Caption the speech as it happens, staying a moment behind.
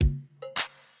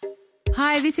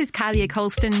Hi, this is Kalia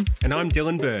Colston. And I'm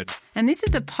Dylan Bird. And this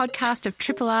is the podcast of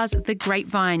Triple R's The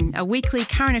Grapevine, a weekly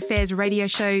current affairs radio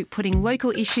show putting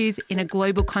local issues in a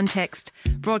global context.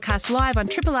 Broadcast live on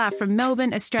Triple R from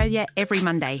Melbourne, Australia, every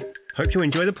Monday. Hope you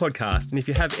enjoy the podcast, and if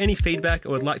you have any feedback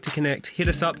or would like to connect, hit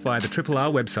us up via the Triple R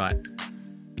website.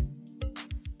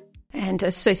 And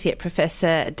Associate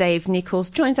Professor Dave Nichols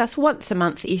joins us once a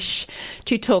month-ish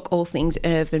to talk all things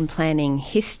urban planning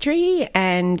history.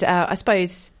 And I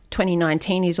suppose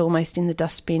 2019 is almost in the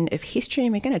dustbin of history,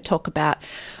 and we're going to talk about,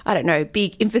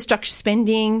 big infrastructure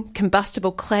spending,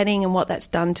 combustible cladding and what that's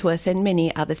done to us, and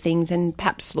many other things, and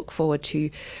perhaps look forward to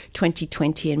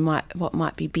 2020 and what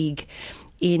might be big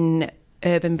in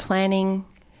urban planning.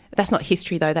 That's not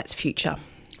history, though, that's future.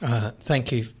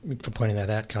 Thank you for pointing that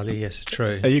out, Carly. Yes,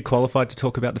 true. Are you qualified to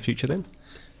talk about the future then?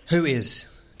 Who is?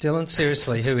 Dylan,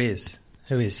 seriously, who is?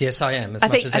 Who is? Yes, I am, much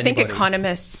as anybody. I think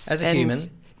economists as a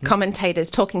human, commentators,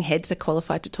 talking heads are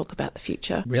qualified to talk about the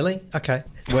future. Really? Okay.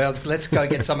 Well, let's go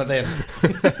get some of them.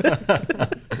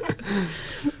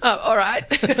 Oh, all right.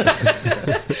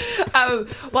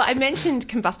 Well, I mentioned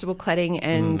combustible cladding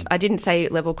and I didn't say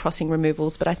level crossing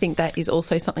removals, but I think that is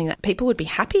also something that people would be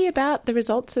happy about, the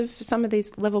results of some of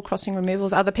these level crossing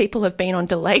removals. Other people have been on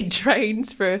delayed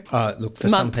trains for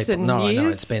months some people, and no, years. I know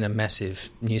it's been a massive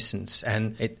nuisance,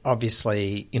 and it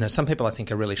obviously, some people I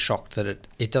think are really shocked that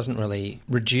it doesn't really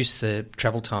reduce the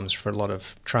travel times for a lot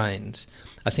of trains.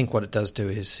 I think what it does do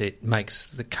is it makes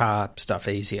the car stuff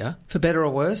easier, for better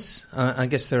or worse. I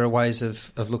guess there are ways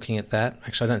of looking at that.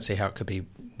 Actually, I don't see how it could be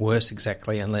worse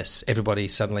exactly unless everybody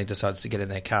suddenly decides to get in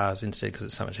their cars instead because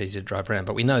it's so much easier to drive around.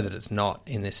 But we know that it's not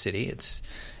in this city. It's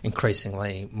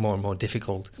increasingly more and more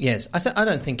difficult. Yes, I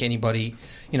don't think anybody,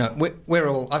 we're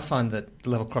all, I find that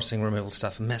level crossing removal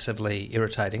stuff massively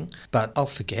irritating, but I'll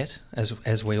forget,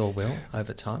 as we all will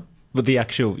over time. But the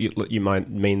actual, you might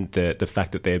mean the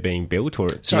fact that they're being built, or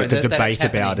sorry, the debate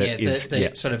about it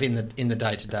is sort of in the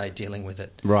day-to-day dealing with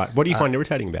it. Right. What do you find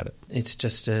irritating about it? It's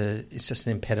just an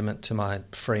impediment to my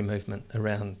free movement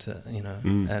around,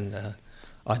 and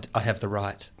I have the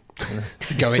right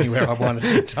to go anywhere I want at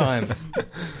any time.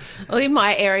 Well, in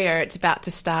my area, it's about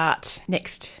to start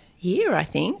next year, I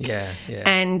think. Yeah.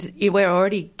 And we're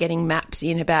already getting maps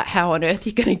in about how on earth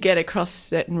you're going to get across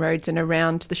certain roads and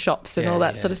around the shops and all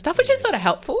that sort of stuff, which is sort of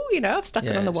helpful. I've stuck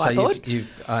it on the whiteboard. So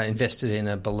you've invested in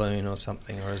a balloon or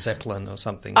something, or a Zeppelin or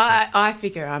something. I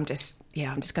figure I'm just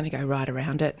going to go right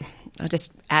around it. I'll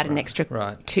just add an extra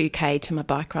 2K to my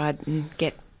bike ride and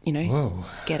get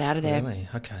out of there. Really?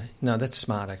 Okay. No, that's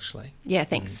smart, actually. Yeah,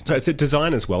 thanks. So it's a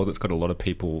design as well that's got a lot of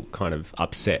people kind of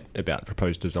upset about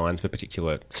proposed designs for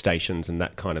particular stations and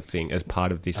that kind of thing as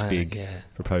part of this big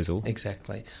proposal.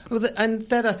 Exactly. Well, and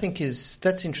that I think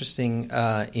that's interesting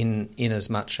in as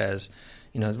much as,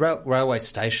 railway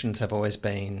stations have always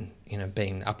been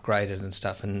upgraded and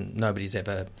stuff, and nobody's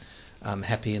ever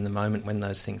happy in the moment when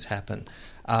those things happen.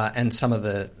 And some of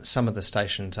the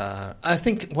stations are, I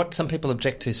think, what some people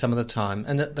object to some of the time,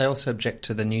 and they also object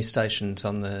to the new stations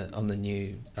on the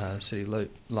new City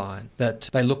Loop line, that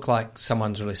they look like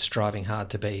someone's really striving hard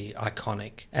to be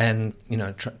iconic and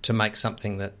to make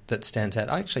something that stands out.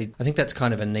 I think that's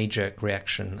kind of a knee-jerk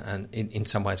reaction, and in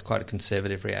some ways quite a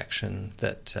conservative reaction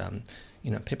that.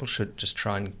 People should just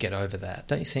try and get over that,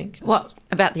 don't you think? What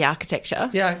about the architecture?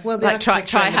 Yeah, well, the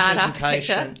architecture and the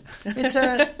presentation. It's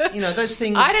those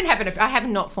things. I have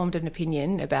not formed an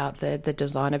opinion about the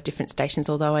design of different stations,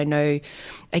 although I know,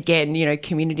 again,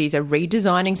 communities are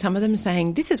redesigning some of them,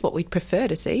 saying this is what we'd prefer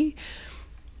to see.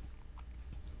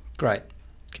 Great.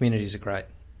 Communities are great.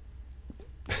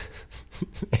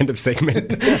 End of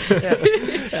segment.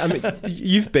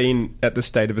 You've been at the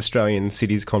State of Australian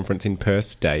Cities Conference in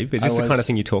Perth, Dave. Is this the kind of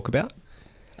thing you talk about?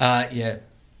 Yeah.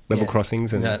 Level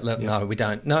crossings? And No, we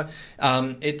don't. No.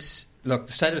 The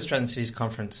State of Australian Cities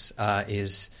Conference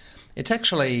it's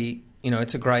actually,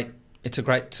 it's a great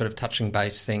sort of touching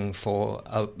base thing for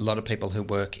a lot of people who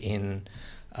work in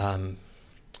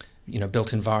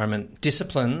built environment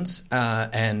disciplines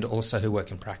and also who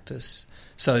work in practice.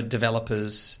 So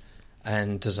developers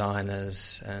and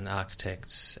designers and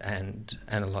architects and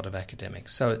a lot of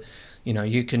academics. So,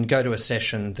 you can go to a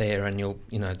session there and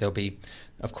there'll be,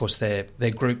 of course, they're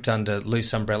grouped under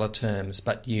loose umbrella terms,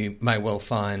 but you may well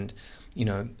find,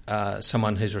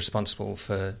 someone who's responsible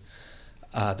for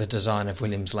the design of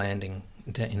Williams Landing,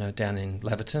 down in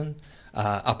Laverton,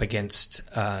 up against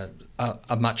a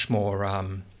much more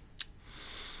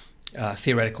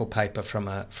theoretical paper from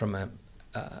an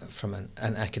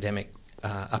academic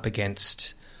up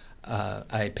against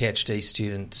a PhD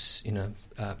student's,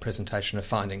 presentation of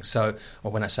findings. So,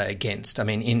 or when I say against, I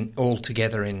mean all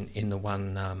together in the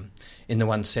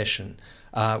one session.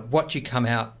 What you come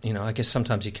out, I guess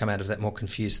sometimes you come out of that more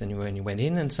confused than you were when you went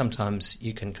in, and sometimes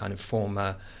you can kind of form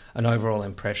an overall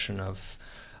impression of,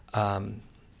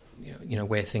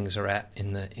 where things are at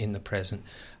in the present.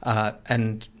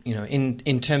 And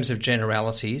in terms of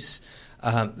generalities,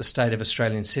 the state of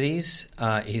Australian cities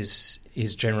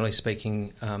is generally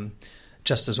speaking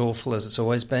just as awful as it's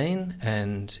always been,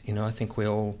 and I think we're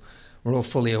all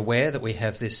fully aware that we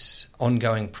have this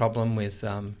ongoing problem with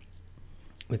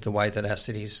the way that our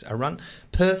cities are run.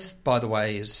 Perth, by the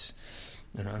way, is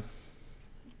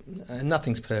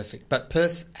nothing's perfect, but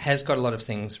Perth has got a lot of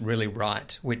things really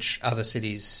right, which other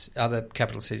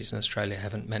capital cities in Australia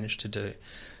haven't managed to do.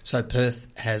 So Perth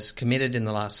has committed in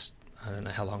the last, I don't know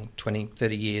how long, 20,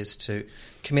 30 years,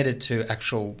 committed to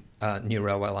actual new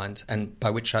railway lines, and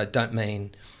by which I don't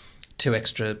mean 2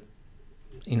 extra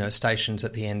stations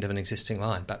at the end of an existing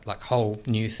line, but like whole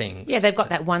new things. Yeah, they've got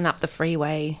that one up the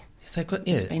freeway.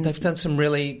 They've done some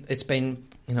really. It's been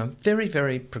very,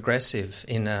 very progressive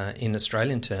in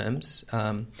Australian terms,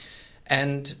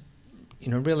 and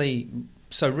really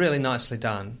nicely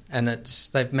done. And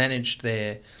they've managed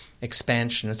their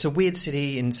expansion. It's a weird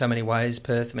city in so many ways.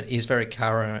 Perth, it is very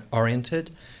car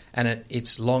oriented, and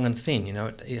it's long and thin.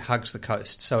 It hugs the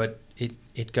coast, so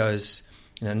it goes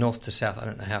north to south. I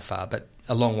don't know how far, but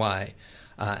a long way,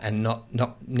 and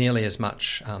not nearly as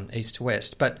much east to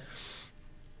west, but.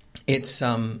 It's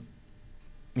so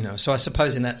I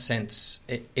suppose in that sense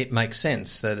it makes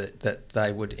sense that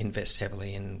they would invest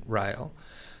heavily in rail,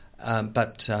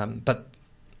 but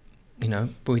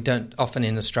we don't often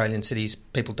in Australian cities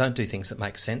people don't do things that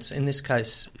make sense. In this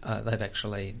case, they've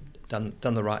actually done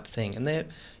the right thing, and they're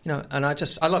and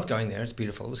I love going there. It's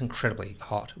beautiful. It was incredibly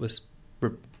hot. It was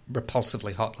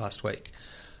repulsively hot last week,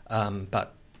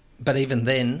 but even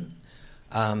then,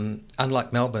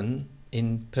 unlike Melbourne.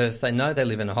 In Perth, they know they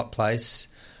live in a hot place.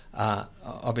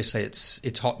 Obviously,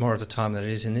 it's hot more of the time than it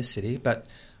is in this city. But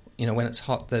when it's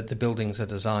hot, the buildings are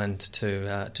designed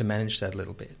to manage that a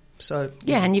little bit. So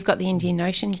and you've got the Indian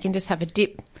Ocean. You can just have a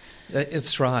dip.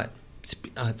 It's right.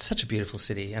 It's such a beautiful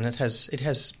city, and it has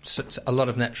a lot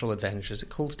of natural advantages. It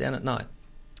cools down at night.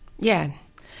 Yeah,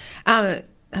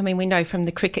 we know from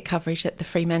the cricket coverage that the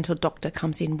Fremantle doctor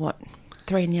comes in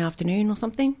 3 PM or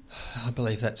something? I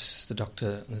believe that's the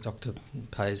doctor. The doctor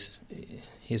pays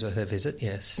his or her visit,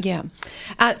 yes. Yeah.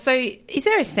 So is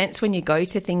there a sense when you go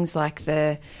to things like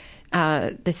the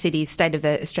city's State of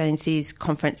the Australian Cities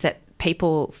Conference that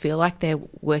people feel like they're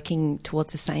working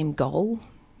towards the same goal?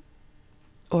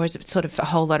 Or is it sort of a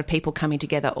whole lot of people coming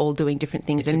together all doing different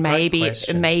things, and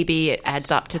maybe it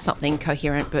adds up to something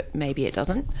coherent, but maybe it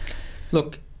doesn't?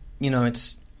 Look,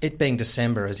 it being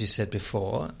December, as you said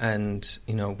before, and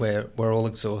we're all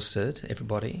exhausted,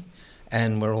 everybody,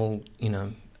 and we're all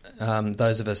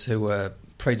those of us who were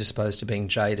predisposed to being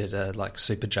jaded are like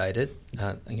super jaded,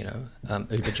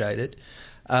 uber jaded.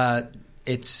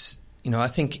 It's I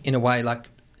think in a way like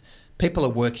people are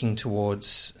working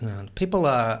towards people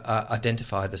are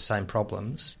identify the same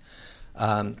problems,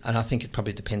 and I think it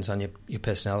probably depends on your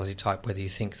personality type whether you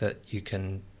think that you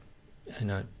can.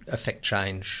 Affect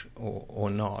change or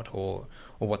not, or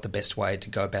what the best way to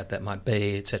go about that might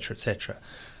be, etc., etc.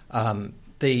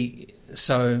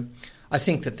 So I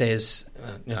think that there's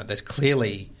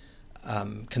clearly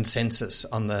consensus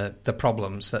on the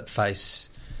problems that face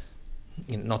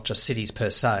not just cities per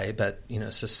se, but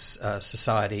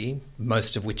society,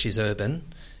 most of which is urban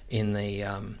in the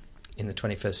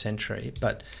 21st century.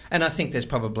 And I think there's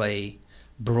probably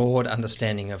broad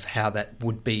understanding of how that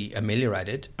would be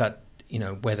ameliorated, but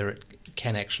whether it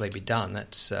can actually be done,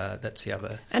 that's the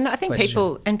other. And I think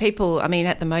question. people. I mean,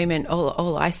 at the moment,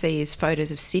 all I see is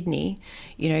photos of Sydney,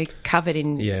 covered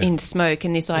in smoke,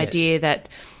 and this idea that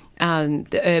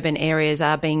the urban areas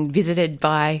are being visited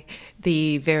by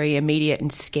the very immediate and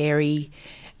scary,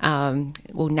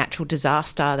 natural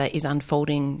disaster that is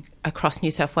unfolding across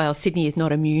New South Wales. Sydney is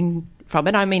not immune from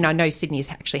it. I mean, I know Sydney has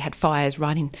actually had fires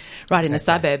right in the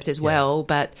suburbs as well,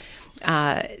 but.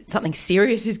 Something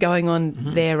serious is going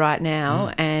on there right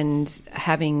now, and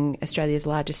having Australia's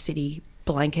largest city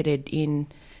blanketed in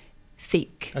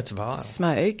thick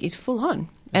smoke is full on,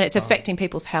 and it's affecting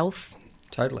people's health.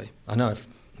 Totally, I know.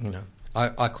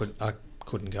 I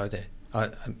couldn't go there.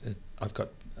 I've got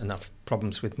enough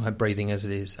problems with my breathing as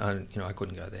it is. I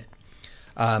couldn't go there.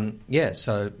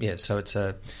 So it's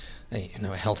a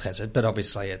health hazard, but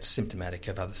obviously it's symptomatic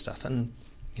of other stuff, and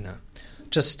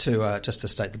just to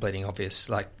state the bleeding obvious,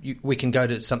 like we can go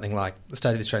to something like the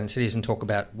State of the Australian Cities and talk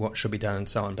about what should be done and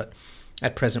so on, but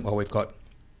at present, while we've got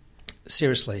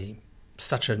seriously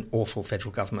such an awful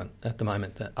federal government at the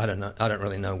moment that I don't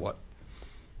really know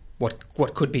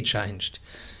what could be changed.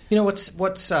 You know, what's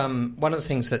one of the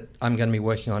things that I'm going to be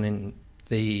working on in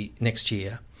the next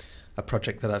year, a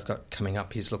project that I've got coming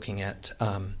up, is looking at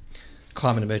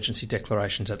climate emergency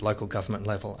declarations at local government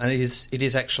level, and it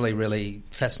is actually really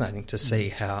fascinating to see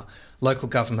how local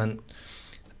government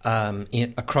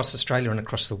across Australia and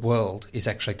across the world is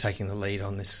actually taking the lead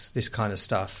on this kind of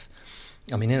stuff.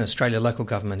 I mean, in Australia, local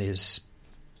government is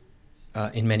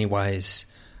in many ways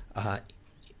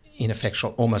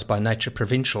ineffectual, almost by nature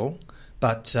provincial,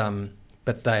 but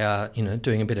they are, you know,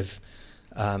 doing a bit of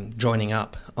joining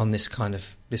up on this kind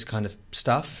of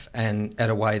stuff, and at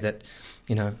a way that,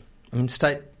 you know, I mean,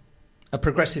 a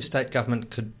progressive state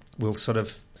government will sort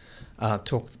of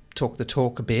talk the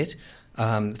talk a bit.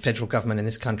 The federal government in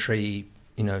this country,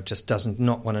 you know, just doesn't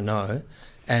not want to know,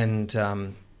 and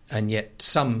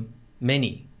yet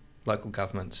many local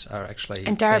governments are actually.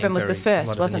 And Darebin was the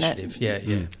first, wasn't it? Yeah.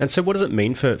 And so, what does it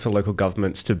mean for local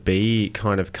governments to be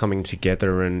kind of coming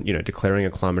together and, you know, declaring a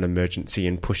climate emergency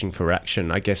and pushing for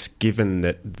action? I guess, given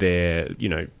that their, you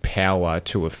know, power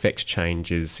to affect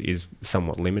change is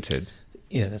somewhat limited.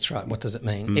 Yeah, that's right. What does it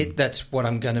mean? That's what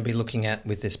I'm going to be looking at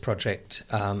with this project.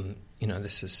 You know,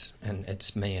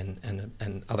 it's me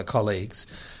and other colleagues.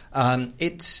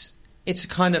 It's a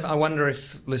kind of, I wonder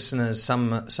if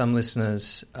some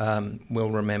listeners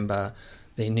will remember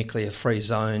the nuclear-free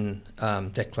zone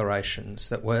declarations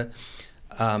that were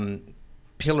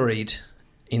pilloried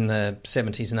in the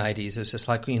 70s and 80s. It was just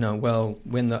like, you know, well,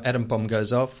 when the atom bomb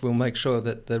goes off, we'll make sure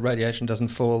that the radiation doesn't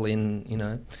fall in, you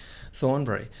know,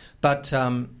 Thornbury. But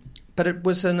it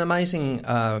was an amazing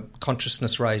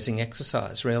consciousness-raising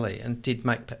exercise, really, and did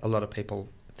make a lot of people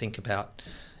think about,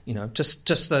 you know,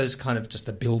 just those kind of just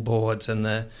the billboards and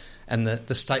the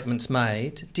statements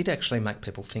made did actually make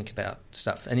people think about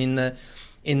stuff. And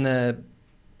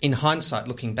in hindsight,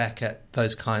 looking back at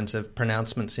those kinds of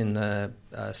pronouncements in the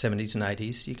 70s and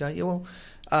 80s, you go, yeah, well,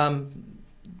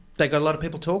 they got a lot of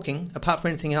people talking. Apart from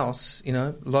anything else, you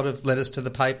know, a lot of letters to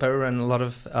the paper and a lot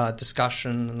of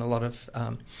discussion and a lot of.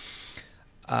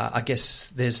 I guess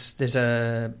there's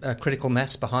a critical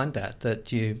mass behind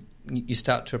that you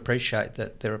start to appreciate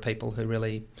that there are people who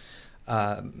really,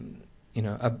 you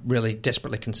know, are really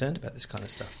desperately concerned about this kind of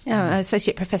stuff.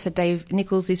 Associate Professor Dave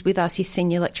Nichols is with us. He's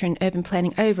Senior Lecturer in Urban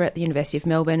Planning over at the University of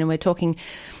Melbourne, and we're talking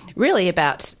really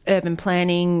about urban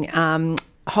planning,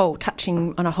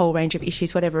 touching on a whole range of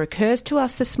issues, whatever occurs to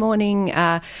us this morning,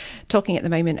 talking at the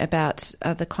moment about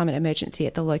the climate emergency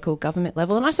at the local government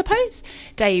level. And I suppose,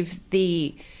 Dave,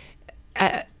 the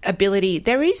ability,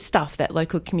 there is stuff that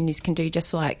local communities can do,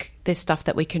 just like there's stuff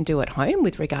that we can do at home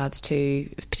with regards to,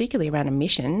 particularly around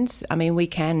emissions. I mean, we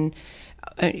can,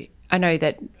 I know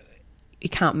that you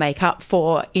can't make up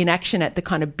for inaction at the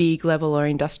kind of big level or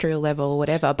industrial level or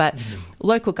whatever, but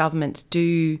local governments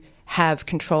do have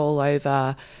control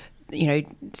over, you know,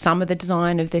 some of the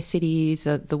design of their cities,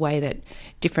 the way that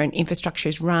different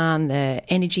infrastructures run, the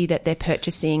energy that they're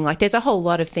purchasing. Like, there's a whole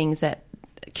lot of things that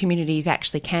communities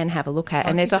actually can have a look at.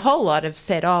 And there's a whole lot of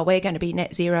said, we're going to be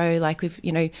net zero, like we've,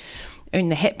 you know, in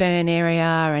the Hepburn area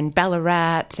and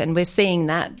Ballarat, and we're seeing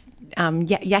that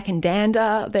Yak and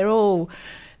Danda, they're all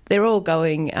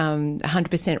going 100%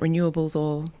 renewables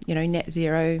or, you know, net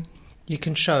zero. You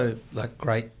can show like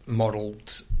great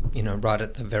models, you know, right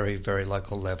at the very, very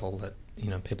local level that, you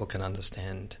know, people can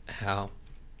understand how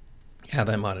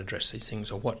they might address these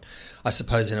things, or what, I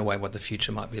suppose, in a way, what the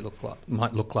future might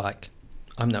look like.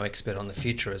 I'm no expert on the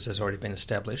future, as has already been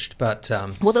established, but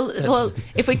well,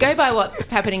 if we go by what's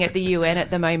happening at the UN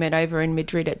at the moment over in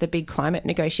Madrid at the big climate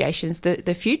negotiations,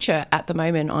 the future at the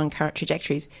moment on current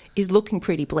trajectories is looking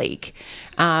pretty bleak.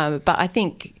 But I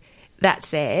think that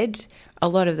said, a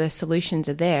lot of the solutions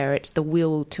are there. It's the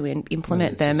will to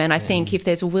implement them. And I think if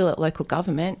there's a will at local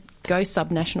government, go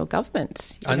subnational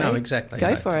governments. I know, exactly.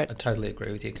 Go for it. I totally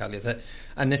agree with you, Kalia.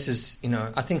 And this is, you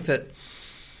know, I think that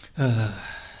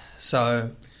so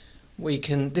we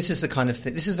can. This is the kind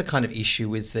of issue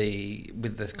with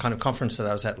the kind of conference that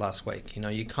I was at last week. You know,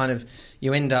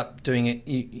 you end up doing it,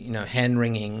 you know, hand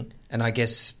wringing, and I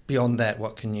guess beyond that,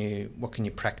 what can you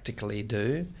practically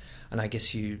do? And I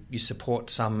guess you support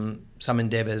some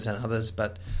endeavours and others,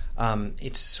 but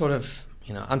it's sort of,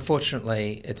 you know,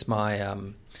 unfortunately, it's my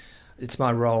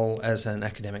role as an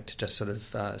academic to just sort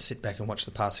of sit back and watch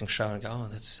the passing show and go,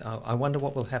 I wonder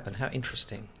what will happen. How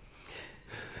interesting.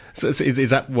 So is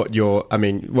that what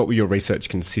what will your research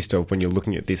consist of when you're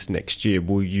looking at this next year?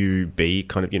 Will you be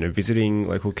kind of, visiting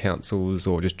local councils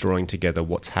or just drawing together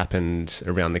what's happened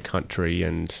around the country?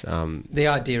 And the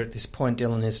idea at this point,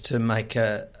 Dylan, is to make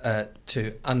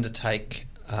to undertake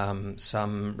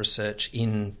some research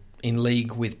in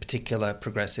league with particular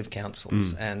progressive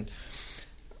councils and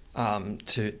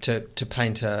to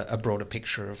paint a broader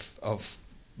picture of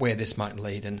where this might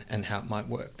lead and how it might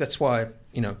work. That's why,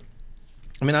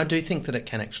 I do think that it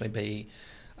can actually be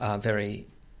very,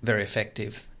 very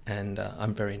effective, and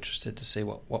I'm very interested to see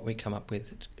what we come up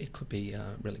with. It could be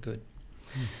really good.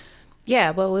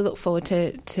 Yeah, well, we look forward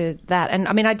to that. And,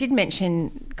 I did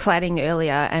mention cladding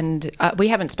earlier, and we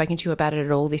haven't spoken to you about it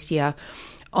at all this year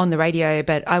on the radio,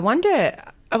 but I wonder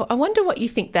what you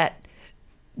think that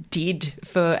did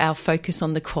for our focus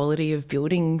on the quality of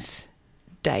buildings,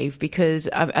 Dave, because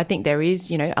I think there is,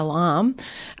 alarm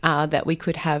that we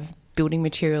could have building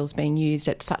materials being used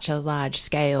at such a large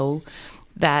scale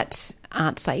that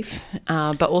aren't safe,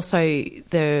 but also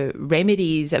the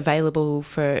remedies available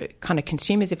for kind of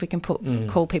consumers, if we can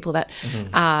call people that,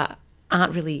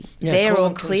 aren't really there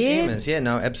or clear. Consumers. Yeah,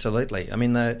 no, absolutely.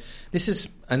 This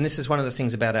is one of the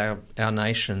things about our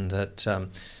nation that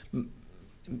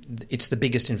it's the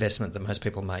biggest investment that most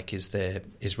people make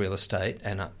is real estate,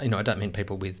 and I don't mean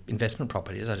people with investment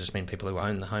properties. I just mean people who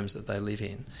own the homes that they live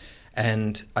in.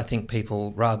 And I think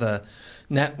people you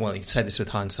can say this with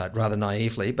hindsight, rather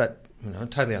naively, but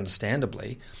totally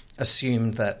understandably,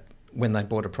 assumed that when they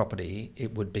bought a property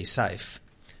it would be safe,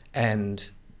 and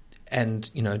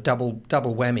double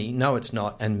whammy. No, it's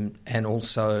not, and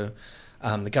also.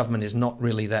 The government is not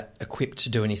really that equipped to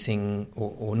do anything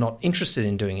or not interested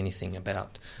in doing anything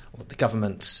about the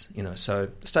government's, so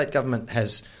the state government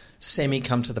has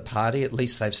come to the party. At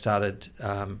least they've started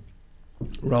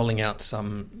rolling out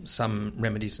some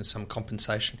remedies and some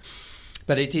compensation.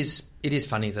 But it is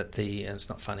funny that it's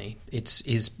not funny, it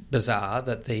is bizarre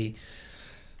that the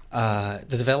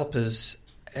developers,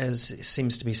 as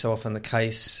seems to be so often the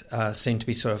case, seem to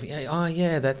be sort of,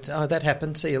 that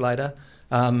happened, see you later.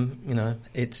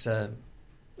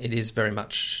 It is very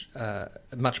much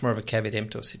more of a caveat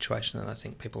emptor situation than I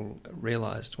think people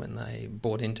realised when they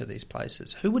bought into these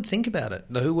places. Who would think about it?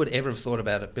 Who would ever have thought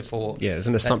about it before? Yeah, there's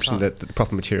an assumption that the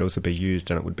proper materials would be used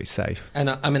and it would be safe. And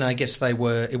I guess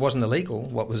it wasn't illegal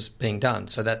what was being done,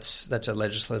 so that's a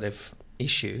legislative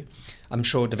issue. I'm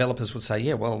sure developers would say,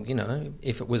 yeah, well,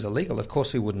 if it was illegal, of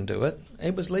course we wouldn't do it.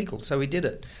 It was legal, so we did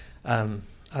it. I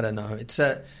don't know. It's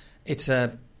a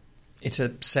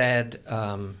sad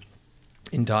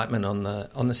indictment on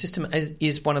the system. It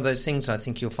is one of those things I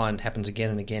think you'll find happens again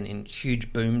and again in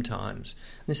huge boom times.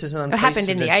 This is an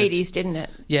unprecedented... It happened in the 80s, didn't it?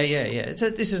 Yeah.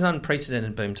 This is an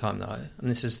unprecedented boom time, though. And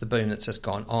this is the boom that's just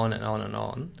gone on and on and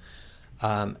on.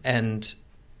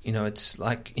 It's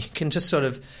like you can just sort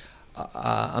of...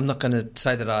 I'm not going to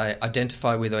say that I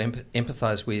identify with or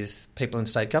empathise with people in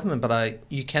state government, but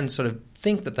you can sort of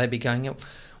think that they'd be going...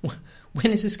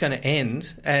 when is this going to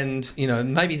end? And,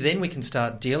 maybe then we can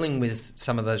start dealing with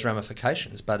some of those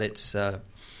ramifications, but it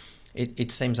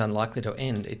seems unlikely to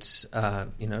end. It's,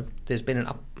 there's been an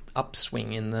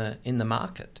upswing in the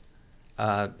market,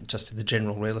 just the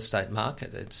general real estate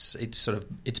market.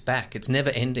 It's back. It's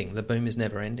never ending. The boom is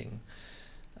never ending.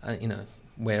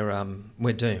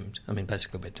 We're doomed.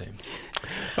 Basically we're doomed.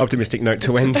 Optimistic note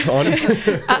to end on.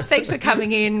 Thanks for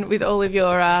coming in with all of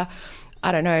your...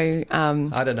 I don't know.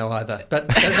 I don't know either, but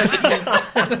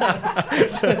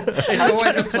it's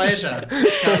always a pleasure.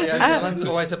 It's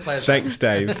always a pleasure. Thanks,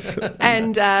 Dave.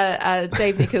 And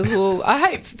Dave Nichols will, I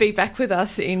hope, be back with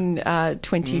us in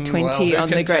 2020 on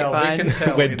the Grapevine.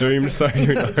 We're doomed, so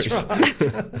who knows?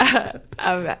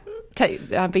 Right.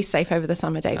 Be safe over the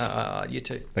summer, Dave. You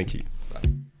too. Thank you. Bye.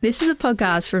 This is a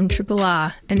podcast from Triple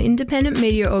R, an independent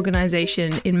media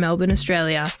organisation in Melbourne,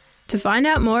 Australia. To find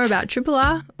out more about Triple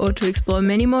R or to explore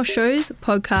many more shows,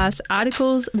 podcasts,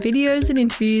 articles, videos and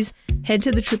interviews, head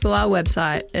to the Triple R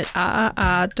website at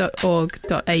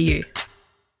rrr.org.au.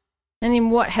 And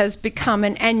in what has become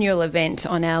an annual event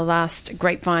on our last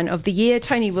Grapevine of the year,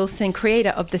 Tony Wilson, creator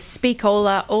of the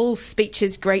Speakola All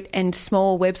Speeches Great and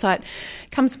Small website,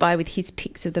 comes by with his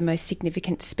picks of the most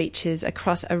significant speeches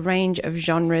across a range of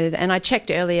genres. And I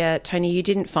checked earlier, Tony, you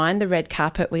didn't find the red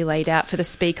carpet we laid out for the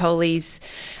Speakolies.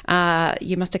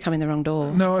 You must have come in the wrong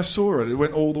door. No, I saw it. It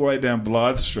went all the way down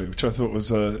Blythe Street, which I thought was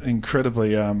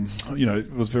incredibly,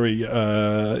 it was very,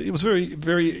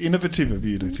 very innovative of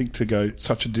you to think to go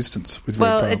such a distance awards with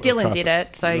Well, red Dylan carpet. did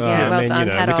it, so well done.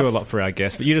 We Hat do a off. lot for our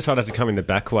guests, but you decided to come in the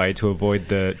back way to avoid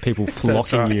the people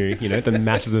flocking right. you, the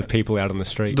masses of people out on the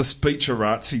street. The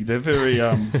speecherazzi, they're very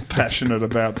passionate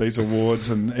about these awards,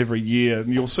 and every year,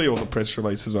 and you'll see all the press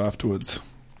releases afterwards.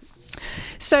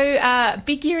 So,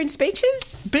 big year in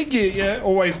speeches? Big year, yeah,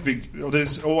 always big.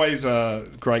 There's always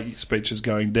great speeches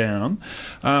going down.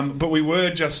 But we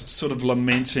were just sort of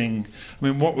lamenting,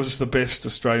 what was the best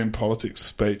Australian politics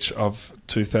speech of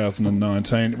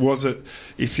 2019? Was it,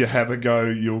 if you have a go,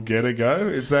 you'll get a go?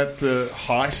 Is that the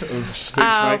height of speech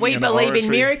making? We and believe oratory?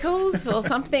 in miracles or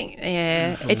something?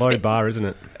 Yeah. It's low bar, isn't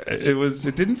it?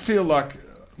 It didn't feel like...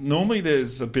 Normally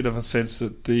there's a bit of a sense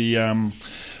that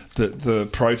the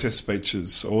protest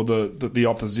speeches or the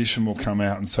opposition will come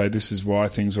out and say this is why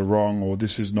things are wrong or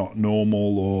this is not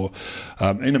normal, or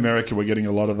in America we're getting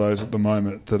a lot of those at the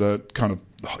moment that are kind of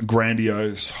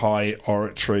grandiose, high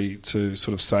oratory to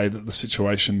sort of say that the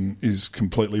situation is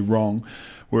completely wrong,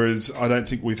 whereas I don't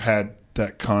think we've had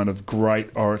that kind of great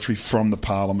oratory from the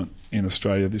Parliament in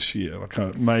Australia this year.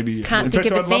 Maybe, Can't in think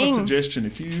fact, of a I'd love thing. a suggestion.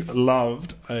 If you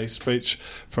loved a speech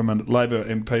from a Labor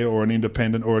MP or an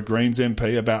Independent or a Greens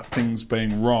MP about things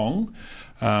being wrong,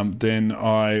 then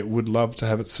I would love to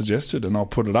have it suggested, and I'll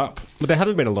put it up. But there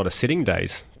haven't been a lot of sitting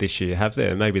days this year, have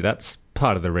there? Maybe that's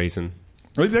part of the reason.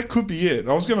 That could be it.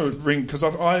 I was going to ring because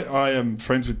I am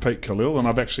friends with Pete Khalil, and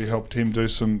I've actually helped him do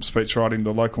some speech writing,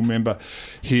 the local member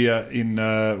here in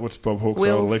what's Bob Hawke's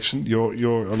old election, your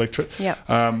electorate. Yep.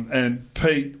 And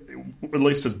Pete at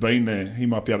least has been there. He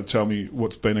might be able to tell me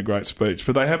what's been a great speech,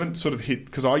 but they haven't sort of hit,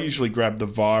 because I usually grab the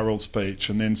viral speech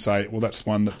and then say, well, that's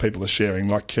one that people are sharing,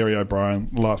 like Kerry O'Brien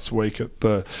last week at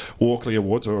the Walkley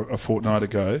Awards or a fortnight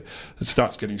ago. It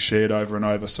starts getting shared over and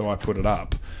over, so I put it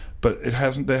up. But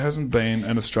there hasn't been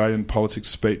an Australian politics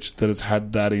speech that has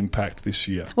had that impact this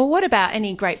year. Well, what about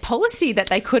any great policy that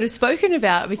they could have spoken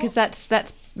about? Because that's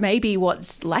maybe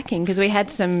what's lacking, because we had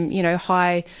some,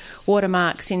 high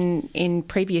watermarks in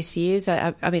previous years.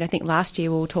 I think last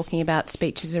year we were talking about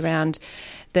speeches around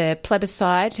the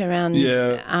plebiscite, around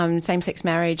same-sex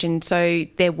marriage, and so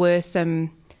there were some...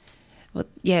 Well,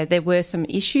 there were some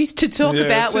issues to talk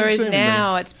about, whereas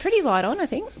now it's pretty light on, I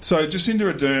think. So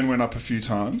Jacinda Ardern went up a few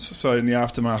times. So in the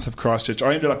aftermath of Christchurch,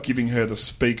 I ended up giving her the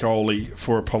Speak Oli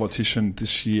for a politician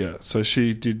this year. So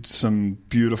she did some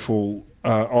beautiful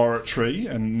oratory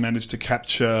and managed to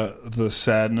capture the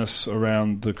sadness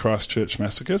around the Christchurch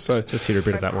massacre. So just hear a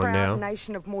bit of that one now. A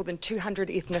nation of more than 200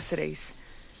 ethnicities,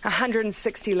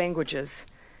 160 languages.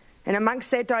 And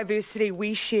amongst that diversity,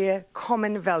 we share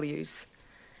common values.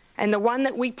 And the one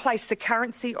that we place the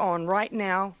currency on right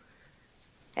now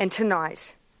and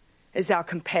tonight is our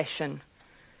compassion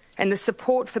and the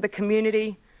support for the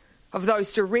community of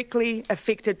those directly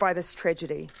affected by this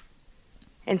tragedy.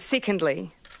 And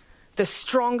secondly, the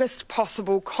strongest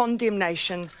possible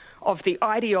condemnation of the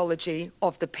ideology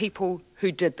of the people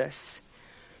who did this.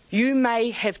 You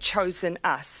may have chosen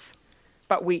us,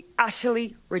 but we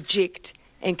utterly reject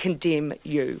and condemn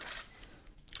you.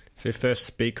 So first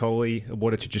Speak Oli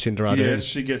awarded to Jacinda Ardern. Yes,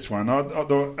 she gets one.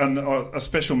 And a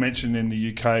special mention in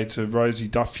the UK to Rosie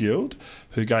Duffield,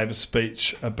 who gave a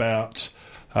speech about,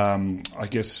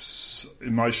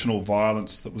 emotional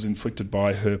violence that was inflicted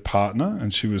by her partner,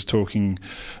 and she was talking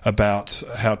about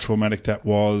how traumatic that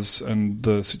was and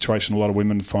the situation a lot of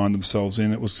women find themselves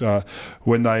in. It was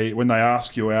when they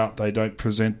ask you out, they don't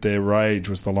present their rage,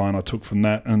 was the line I took from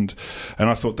that, and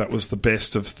I thought that was the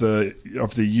best of the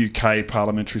UK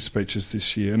parliamentary speeches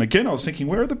this year. And again, I was thinking,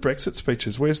 where are the Brexit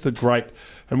speeches? Where's the great?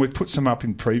 And we've put some up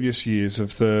in previous years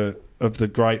of the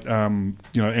great,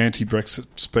 anti-Brexit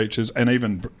speeches and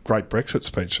even great Brexit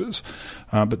speeches.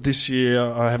 But this year,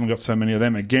 I haven't got so many of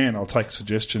them. Again, I'll take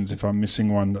suggestions if I'm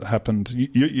missing one that happened.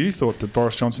 You thought that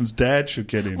Boris Johnson's dad should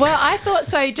get in. Well, I thought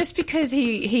so, just because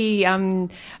he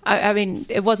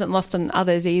it wasn't lost on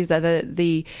others either.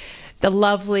 The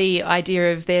lovely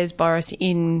idea of there's Boris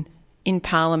in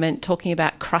Parliament talking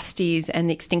about crusties and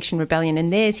the Extinction Rebellion,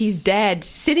 and there's his dad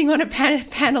sitting on a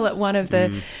panel at one of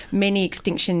the many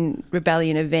Extinction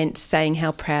Rebellion events saying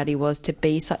how proud he was to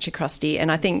be such a crusty.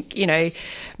 And I think,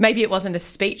 maybe it wasn't a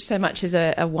speech so much as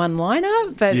a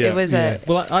one-liner, but it was a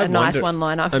nice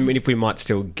one-liner. I mean, if we might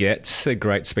still get a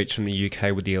great speech from the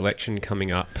UK with the election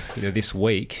coming up this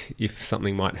week, if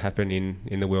something might happen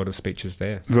in the world of speeches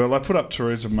there. Well, I put up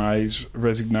Theresa May's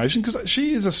resignation because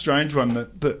she is a strange one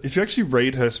that if you actually actually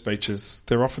read her speeches,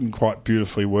 they're often quite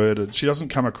beautifully worded. She doesn't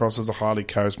come across as a highly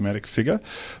charismatic figure,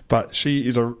 but she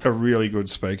is a really good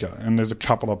speaker. And there's a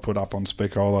couple I put up on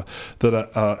Speakola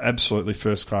that are absolutely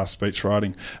first-class speech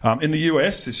writing. In the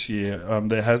US this year,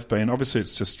 there has been, obviously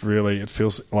it's just really, it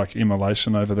feels like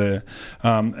immolation over there.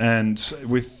 And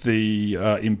with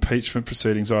the impeachment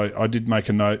proceedings, I did make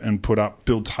a note and put up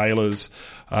Bill Taylor's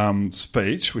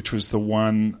speech, which was the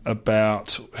one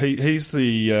about, he's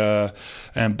the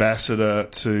ambassador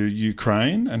to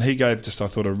Ukraine, and he gave just, I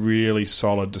thought, a really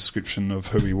solid description of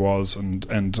who he was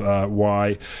and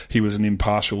why he was an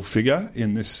impartial figure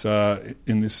in this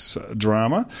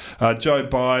drama. Joe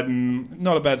Biden,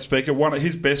 not a bad speaker.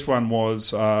 His best one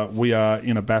was "We are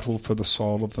in a battle for the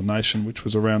soul of the nation," which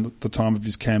was around the time of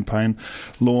his campaign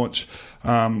launch.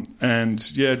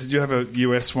 And yeah, did you have a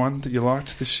US one that you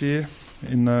liked this year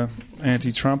in the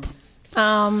anti-Trump?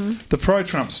 The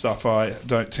pro-Trump stuff I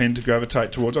don't tend to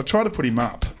gravitate towards. I try to put him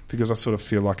up because I sort of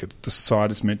feel like the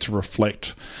site is meant to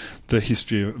reflect the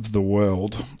history of the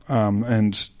world,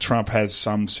 and Trump has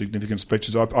some significant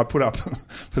speeches. I put up,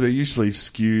 but they're usually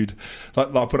skewed.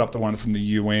 I put up the one from the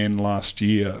UN last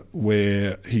year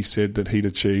where he said that he'd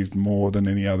achieved more than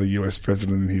any other US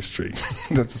president in history.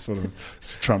 That's the sort of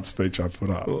Trump speech I put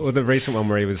up. Well, the recent one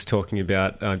where he was talking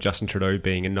about Justin Trudeau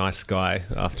being a nice guy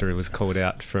after he was called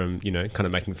out from, kind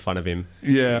of making fun of him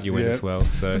at UN as well.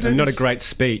 So not a great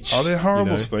speech. Oh, they're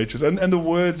horrible speeches. And the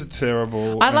words are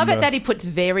terrible. I love it that he puts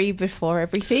very before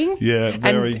everything. Yeah,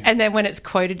 very. And then when it's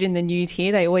quoted in the news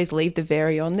here, they always leave the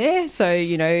very on there. So,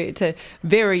 it's a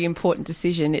very important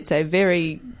decision. It's a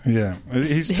very... Yeah,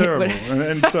 he's terrible.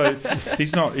 and so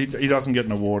he's not. He doesn't get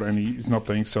an award, and he's not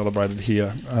being celebrated here.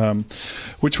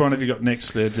 Which one have you got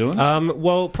next there, Dylan?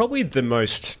 Well, probably the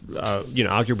most,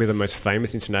 arguably the most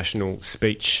famous international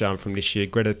speech from this year,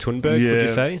 Greta Thunberg, would you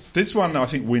say? This one, I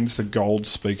think, wins the gold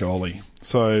Speakola.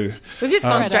 So we've just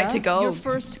gone straight to gold. Your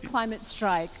first climate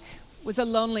strike was a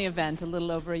lonely event a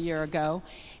little over a year ago.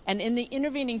 And in the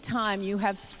intervening time, you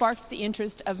have sparked the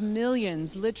interest of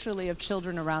millions, literally, of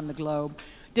children around the globe,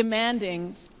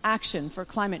 demanding action for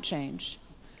climate change.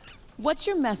 What's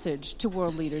your message to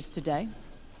world leaders today?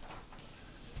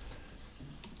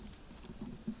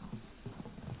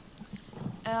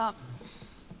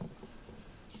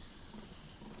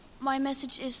 My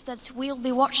message is that we'll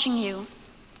be watching you.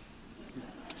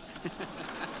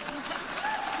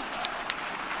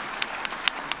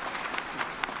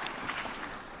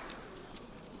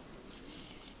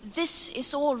 This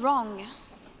is all wrong.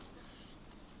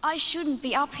 I shouldn't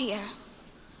be up here.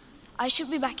 I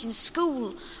should be back in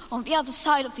school on the other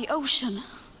side of the ocean.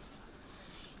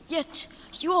 Yet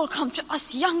you all come to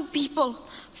us young people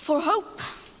for hope.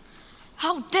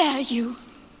 How dare you?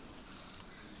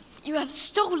 You have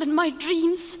stolen my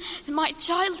dreams and my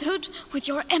childhood with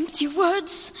your empty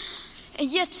words, and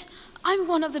yet I'm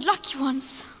one of the lucky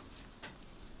ones.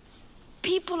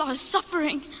 People are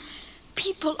suffering.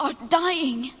 People are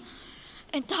dying.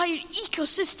 Entire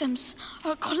ecosystems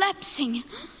are collapsing.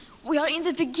 We are in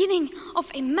the beginning of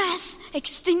a mass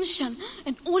extinction,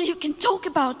 and all you can talk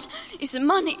about is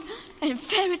money and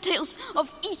fairy tales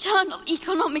of eternal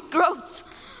economic growth.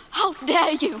 How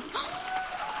dare you?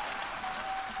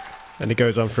 And it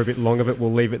goes on for a bit longer, but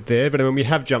we'll leave it there. But we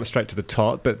have jumped straight to the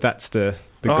top, but that's the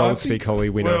gold Speakola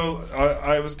winner. Well,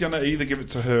 I was going to either give it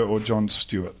to her or Jon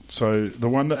Stewart. So the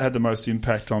one that had the most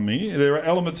impact on me, there are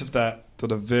elements of that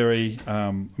are very...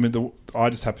 I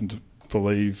just happen to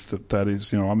believe that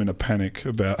is, I'm in a panic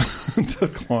about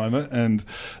the climate, and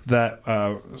that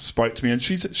spoke to me. And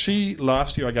she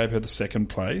last year I gave her the second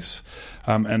place,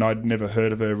 and I'd never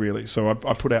heard of her really. So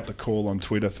I put out the call on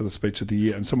Twitter for the speech of the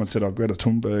year, and someone said, Greta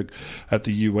Thunberg at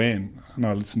the UN. And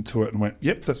I listened to it and went,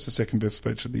 yep, that's the second best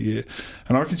speech of the year.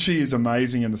 And I reckon she is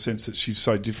amazing in the sense that she's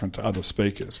so different to other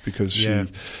speakers because she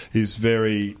is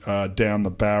very down the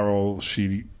barrel.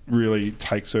 She really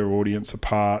takes her audience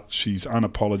apart. She's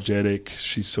unapologetic.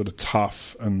 She's sort of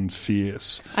tough and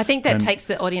fierce. I think that takes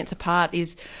the audience apart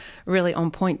is really on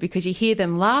point because you hear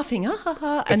them laughing,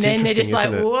 and then they're just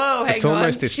like, whoa, hang it's on,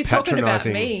 almost this she's talking about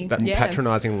me. That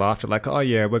patronising laughter, like, oh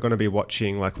yeah, we're going to be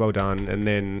watching, like, well done. And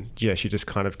then, she just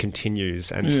kind of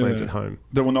continues and slams it home.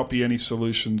 There will not be any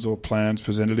solutions or plans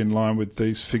presented in line with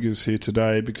these figures here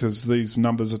today because these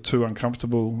numbers are too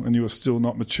uncomfortable and you are still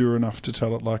not mature enough to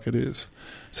tell it like it is.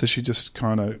 So she just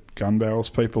kind of gun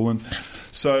barrels people. And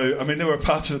so, there were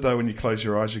parts of it, though, when you close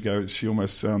your eyes, you go, she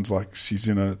almost sounds like she's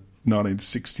in a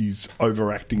 1960s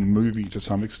overacting movie to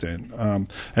some extent.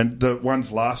 And the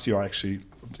ones last year, I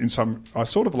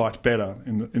sort of liked better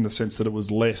in the sense that it was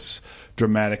less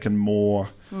dramatic and more,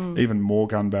 even more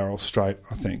gun barrel straight,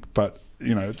 I think. But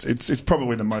it's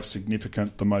probably the most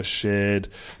significant, the most shared.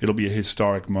 It'll be a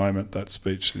historic moment, that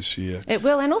speech this year. It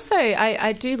will. And also,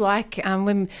 I do like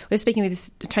when we're speaking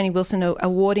with Tony Wilson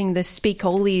awarding the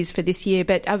Speakolies for this year,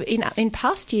 but in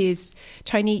past years,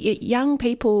 Tony, young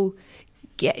people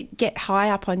get high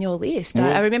up on your list.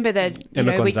 I remember that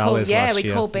we called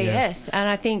BS, and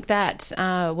I think that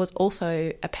was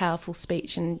also a powerful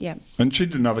speech. And she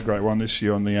did another great one this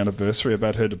year on the anniversary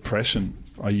about her depression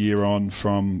a year on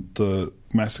from the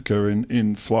massacre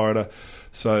in Florida.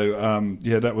 So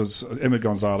that was Emma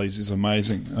Gonzalez is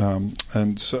amazing,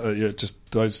 and so, just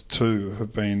those two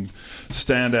have been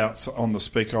standouts on the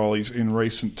Speakolies in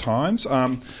recent times.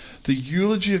 The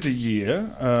eulogy of the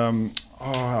year.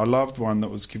 I loved one that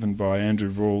was given by Andrew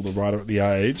Rule, the writer at The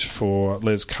Age, for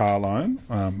Les Carlone.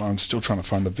 I'm still trying to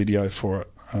find the video for it.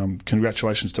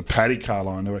 Congratulations to Paddy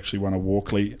Carlone, who actually won a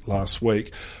Walkley last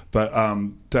week. But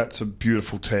that's a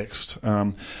beautiful text.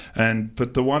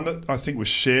 But the one that I think was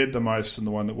shared the most and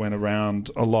the one that went around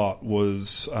a lot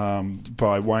was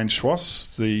by Wayne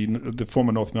Schwass, the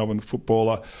former North Melbourne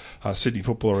footballer, Sydney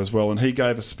footballer as well. And he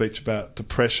gave a speech about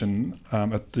depression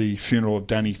at the funeral of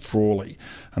Danny Frawley.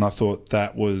 And I thought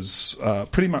that was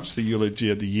pretty much the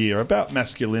eulogy of the year, about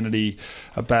masculinity,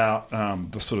 about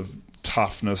the sort of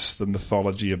toughness, the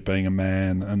mythology of being a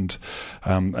man, and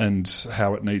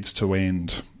how it needs to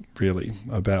end, really,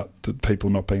 about the people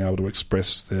not being able to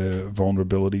express their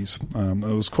vulnerabilities.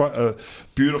 It was quite a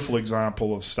beautiful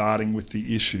example of starting with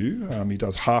the issue. He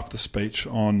does half the speech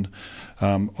on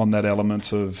that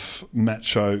element of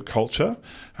macho culture,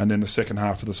 and then the second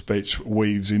half of the speech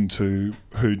weaves into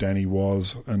who Danny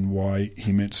was and why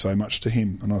he meant so much to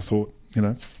him. And I thought,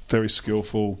 very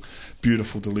skillful,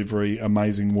 beautiful delivery,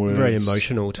 amazing words. Very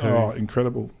emotional too. Oh,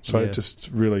 incredible. So it just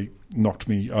really knocked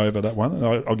me over, that one. And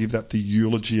I'll give that the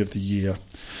eulogy of the year.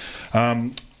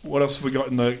 What else have we got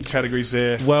in the categories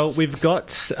there? Well, we've got,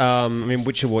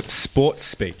 sports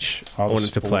speech I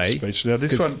wanted to play. Speech. Now,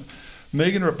 this one,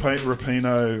 Megan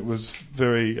Rapinoe was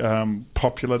very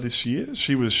popular this year.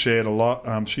 She was shared a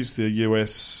lot. She's the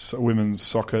US women's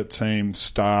soccer team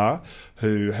star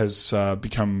who has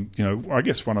become, I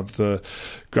guess one of the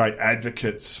great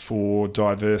advocates for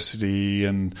diversity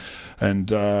and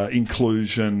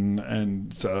inclusion,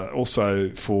 and also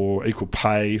for equal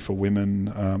pay for women.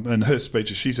 And her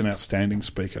speeches, she's an outstanding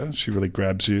speaker. She really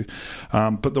grabs you.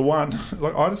 But the one,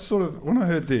 I just sort of, when I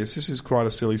heard this is quite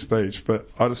a silly speech, but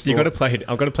I just thought...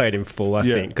 I've got to play it in full, I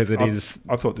think, because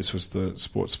I thought this was the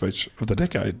sports speech of the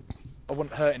decade. I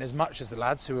wasn't hurting as much as the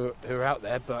lads who are out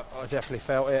there, but I definitely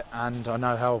felt it, and I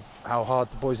know how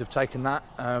hard the boys have taken that.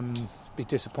 Be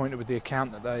disappointed with the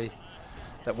account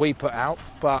that we put out,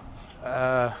 but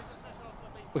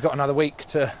we've got another week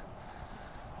to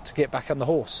get back on the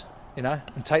horse, and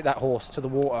take that horse to the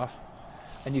water,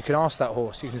 and you can ask that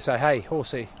horse. You can say, "Hey,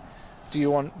 horsey, do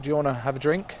you want to have a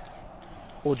drink,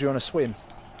 or do you want to swim?"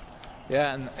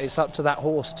 Yeah, and it's up to that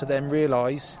horse to then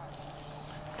realise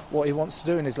what he wants to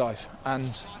do in his life.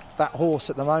 And that horse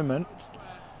at the moment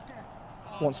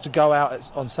wants to go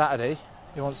out on Saturday.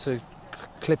 He wants to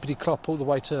clippity-clop all the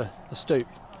way to the stoop.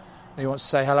 And he wants to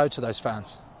say hello to those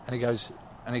fans. And he goes,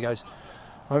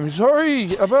 "I'm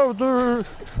sorry about the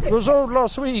result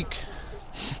last week,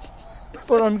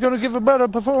 but I'm going to give a better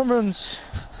performance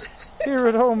here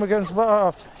at home against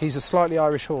Bath." He's a slightly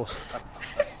Irish horse.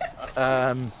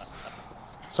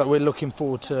 So we're looking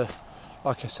forward to,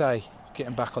 like I say,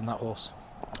 getting back on that horse.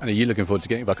 And are you looking forward to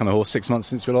getting back on the horse 6 months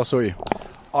since we last saw you?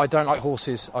 I don't like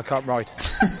horses. I can't ride.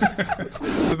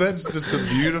 So that's just a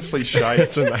beautifully shaped,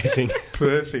 that's amazing,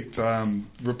 perfect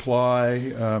reply.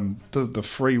 The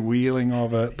freewheeling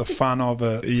of it, the fun of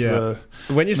it. Yeah.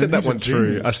 When you said that one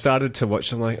through, I started to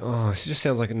watch. I'm like, it just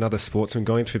sounds like another sportsman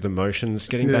going through the motions,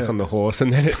 getting back on the horse,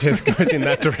 and then it just goes in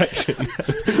that direction.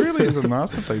 It really is a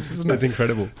masterpiece, isn't it? It's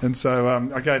incredible. And so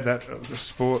I gave that a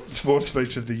sports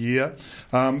speech of the year.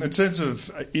 In terms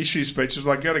of issue speeches,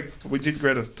 we did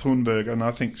Greta Thunberg, and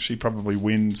I think she probably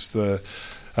wins the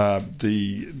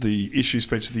issue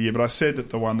speech of the year. But I said that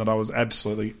the one that I was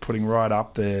absolutely putting right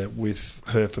up there with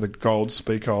her for the gold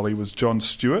Speakoli was Jon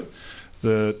Stewart,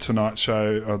 the Tonight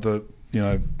Show,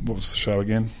 what was the show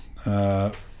again?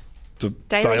 The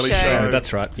Daily Show.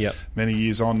 That's right, yep. Many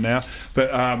years on now.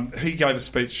 But he gave a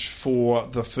speech for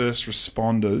the first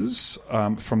responders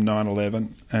from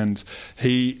 9/11, and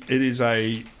it is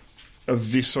a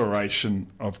evisceration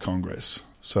of Congress.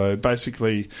 So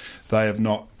basically, they have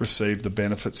not received the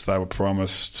benefits they were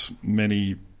promised.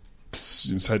 Many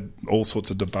It's had all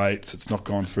sorts of debates. It's not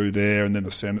gone through there, and then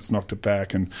the Senate's knocked it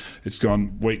back, and it's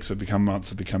gone weeks, have become months,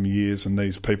 have become years, and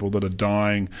these people that are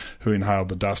dying who inhaled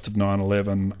the dust of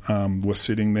 9/11 were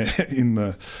sitting there in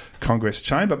the Congress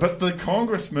chamber, but the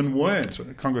congressmen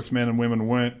and women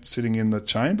weren't sitting in the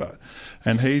chamber,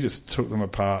 and he just took them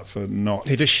apart for not.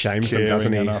 He just shames them,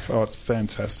 doesn't he? Enough. Oh, it's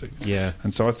fantastic. Yeah,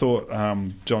 and so I thought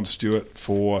John Stewart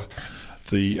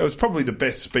it was probably the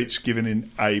best speech given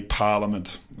in a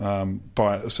parliament,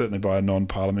 certainly by a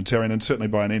non-parliamentarian and certainly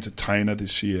by an entertainer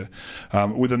this year.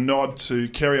 With a nod to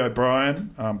Kerry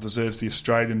O'Brien, deserves the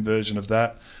Australian version of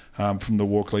that from the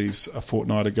Walkleys a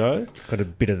fortnight ago. Got a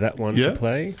bit of that one to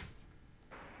play.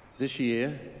 This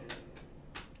year,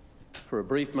 for a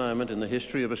brief moment in the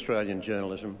history of Australian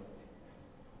journalism,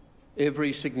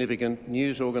 every significant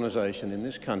news organisation in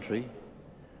this country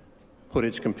put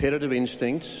its competitive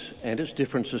instincts and its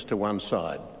differences to one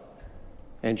side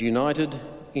and united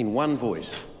in one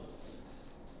voice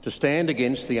to stand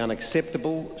against the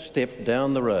unacceptable step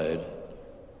down the road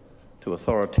to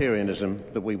authoritarianism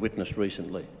that we witnessed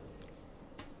recently.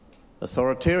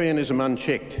 Authoritarianism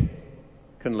unchecked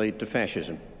can lead to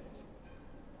fascism.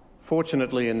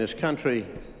 Fortunately, in this country,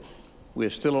 we're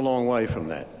still a long way from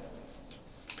that.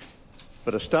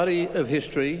 But a study of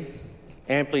history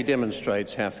amply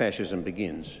demonstrates how fascism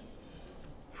begins.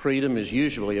 Freedom is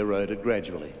usually eroded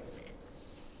gradually.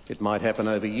 It might happen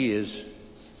over years,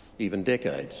 even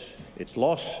decades. Its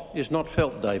loss is not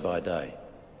felt day by day,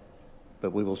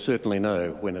 but we will certainly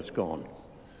know when it's gone.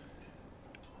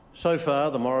 So far,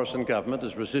 the Morrison government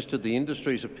has resisted the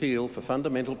industry's appeal for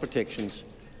fundamental protections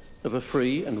of a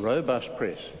free and robust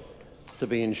press to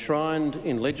be enshrined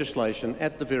in legislation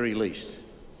at the very least,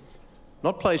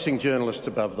 not placing journalists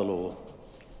above the law,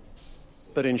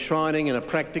 but enshrining in a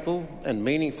practical and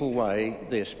meaningful way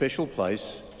their special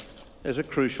place as a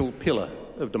crucial pillar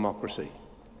of democracy.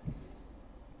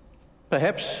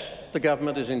 Perhaps the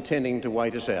government is intending to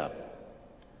wait us out,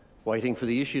 waiting for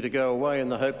the issue to go away in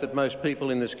the hope that most people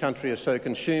in this country are so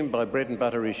consumed by bread and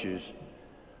butter issues,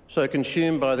 so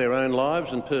consumed by their own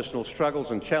lives and personal struggles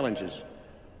and challenges,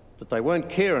 that they won't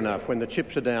care enough when the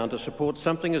chips are down to support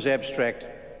something as abstract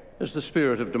as the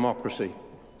spirit of democracy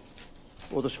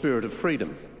or the spirit of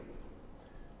freedom.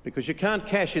 Because you can't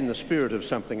cash in the spirit of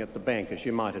something at the bank as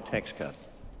you might a tax cut.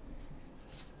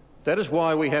 That is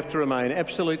why we have to remain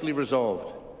absolutely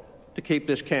resolved to keep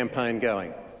this campaign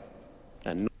going.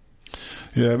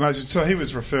 Yeah, amazing. So he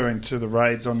was referring to the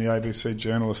raids on the ABC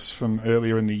journalists from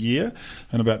earlier in the year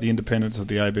and about the independence of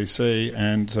the ABC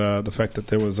and the fact that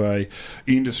there was a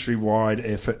industry-wide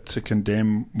effort to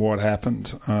condemn what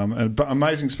happened.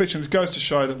 Amazing speech. And it goes to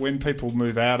show that when people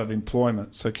move out of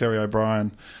employment, so Kerry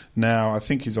O'Brien now I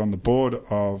think he's on the board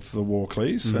of the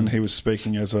Walkleys and he was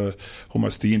speaking as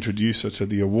almost the introducer to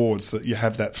the awards, that you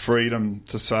have that freedom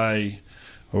to say,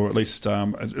 or at least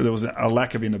there was a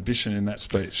lack of inhibition in that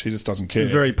speech. He just doesn't care.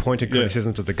 Very pointed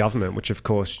criticisms of the government, which of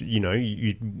course,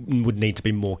 you would need to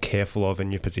be more careful of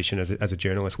in your position as a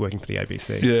journalist working for the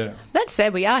ABC. Yeah. That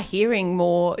said, we are hearing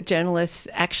more journalists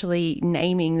actually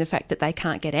naming the fact that they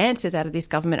can't get answers out of this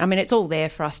government. I mean, it's all there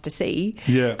for us to see.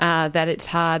 Yeah. That it's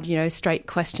hard, straight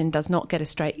question does not get a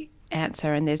straight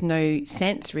answer, and there's no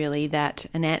sense really that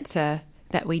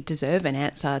we deserve an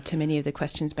answer to many of the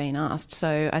questions being asked.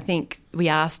 So I think we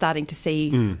are starting to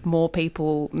see more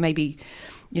people, maybe,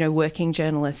 working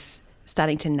journalists,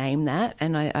 starting to name that,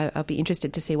 and I'll be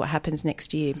interested to see what happens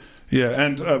next year. Yeah,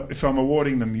 and if I'm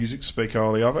awarding the music speaker,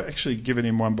 Ollie, I've actually given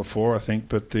him one before, I think,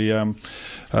 but the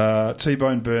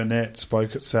T-Bone Burnett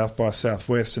spoke at South by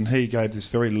Southwest, and he gave this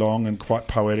very long and quite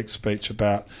poetic speech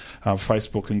about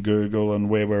Facebook and Google and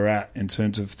where we're at in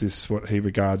terms of this, what he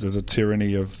regards as a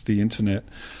tyranny of the internet.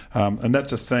 And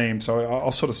that's a theme, so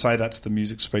I'll sort of say that's the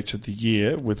music speech of the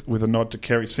year, with a nod to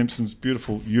Kerry Simpson's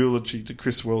beautiful eulogy to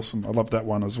Chris Wilson. I love that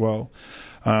one as well.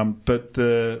 But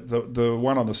the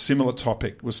one on the similar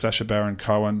topic was Sacha Baron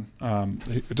Cohen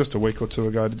just a week or two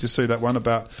ago. Did you see that one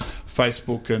about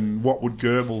Facebook and what would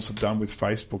Goebbels have done with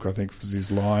Facebook, I think was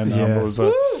his line. Yeah.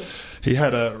 He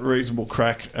had a reasonable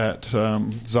crack at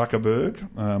Zuckerberg.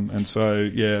 And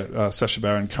so, Sacha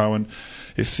Baron Cohen,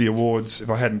 if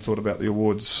I hadn't thought about the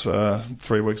awards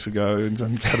 3 weeks ago and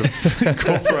had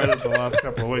incorporated the last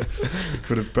couple of weeks, it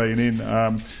could have been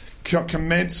in.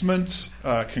 Commencement,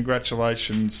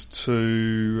 congratulations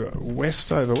to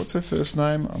Westover. What's her first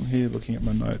name? I'm here looking at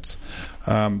my notes.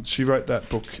 She wrote that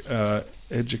book,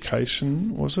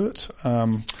 Education, was it?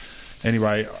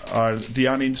 Anyway, The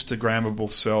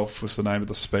Uninstagrammable Self was the name of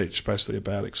the speech, basically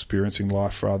about experiencing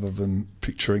life rather than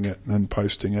picturing it and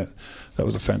posting it. That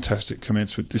was a fantastic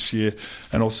commencement this year.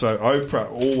 And also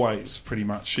Oprah, always pretty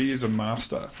much. She is a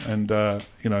master. And,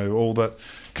 all that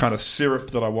kind of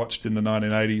syrup that I watched in the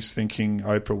 1980s thinking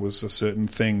Oprah was a certain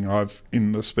thing, I've,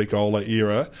 in the Speakola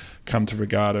era, come to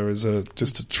regard her as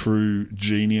just a true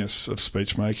genius of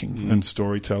speech making and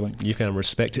storytelling. You found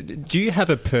respect. Do you have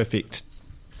a perfect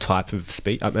type of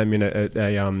speech? I mean,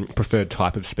 a preferred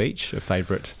type of speech, a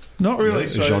favourite? Not really.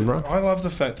 Genre? I love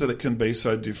the fact that it can be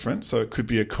so different. So it could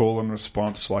be a call and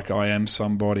response, like I Am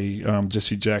Somebody,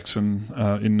 Jesse Jackson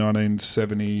in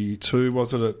 1972,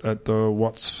 was it, at the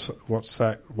What's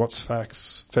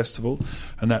Facts Festival,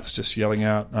 and that's just yelling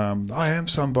out, I am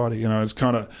somebody. It's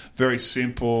kind of very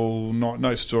simple,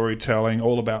 no storytelling,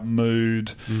 all about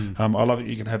mood. I love it.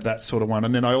 You can have that sort of one.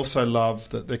 And then I also love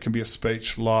that there can be a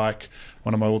speech like,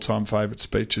 one of my all-time favourite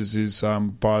speeches is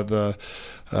by the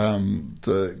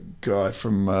guy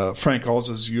from Frank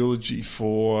Oz's eulogy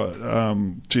for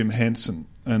Jim Henson,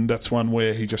 and that's one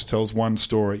where he just tells one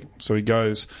story. So he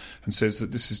goes and says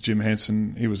that this is Jim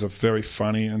Henson. He was a very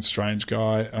funny and strange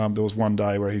guy. There was one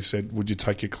day where he said, "Would you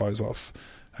take your clothes off?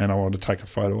 And I want to take a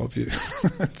photo of you."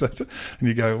 And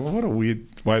you go, well, what a weird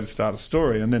way to start a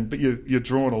story. And then, but you're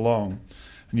drawn along.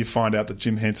 And you find out that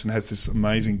Jim Henson has this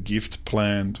amazing gift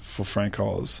planned for Frank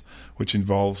Oz, which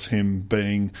involves him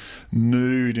being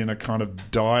nude in a kind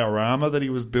of diorama that he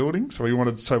was building. So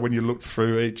when you looked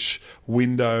through each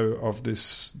window of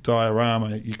this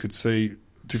diorama, you could see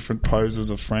different poses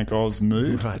of Frank Oz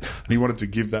nude. Right. And he wanted to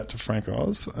give that to Frank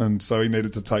Oz, and so he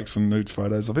needed to take some nude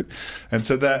photos of it. And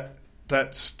so that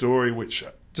story, which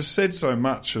just said so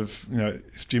much of,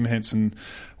 if Jim Henson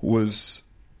was...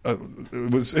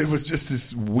 It was just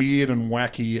this weird and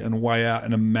wacky and way out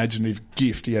and imaginative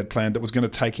gift he had planned that was going to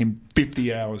take him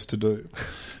 50 hours to do,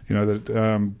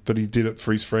 but he did it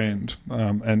for his friend,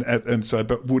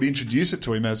 but would introduce it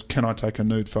to him as, "Can I take a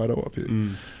nude photo of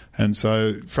you?" And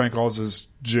so Frank Oz's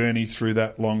journey through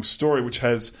that long story, which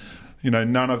has,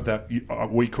 none of that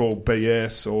we call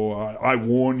BS or I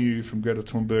warn you from Greta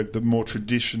Thunberg, the more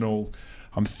traditional,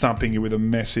 I'm thumping you with a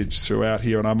message throughout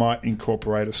here, and I might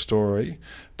incorporate a story.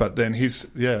 But then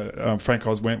Frank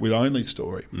Oz went with only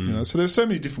story. So there's so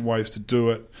many different ways to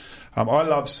do it. I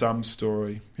love some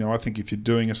story. I think if you're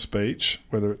doing a speech,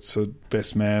 whether it's a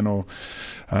best man or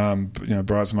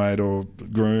bridesmaid or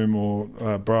groom or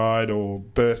bride or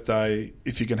birthday,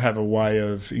 if you can have a way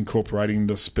of incorporating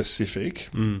the specific,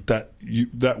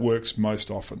 that works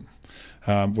most often.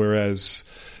 Whereas,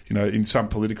 in some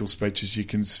political speeches you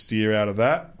can steer out of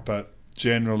that, but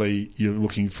generally you're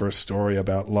looking for a story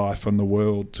about life and the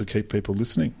world to keep people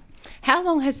listening. How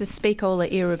long has the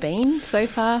Speakola era been so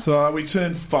far? So we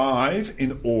turned 5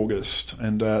 in August,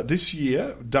 and this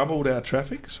year doubled our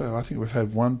traffic. So I think we've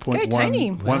had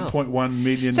 1.1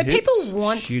 million so hits.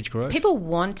 Huge growth. People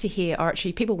want to hear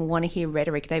oratory. People want to hear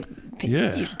rhetoric.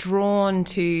 You're drawn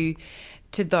to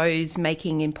those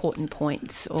making important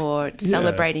points or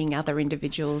celebrating other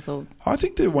individuals. Or I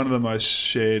think they're one of the most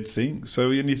shared things. So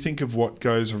when you think of what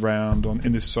goes around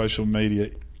in this social media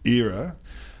era,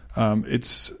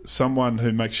 it's someone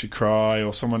who makes you cry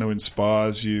or someone who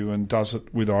inspires you and does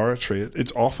it with oratory.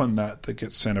 It's often that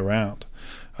gets sent around.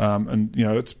 And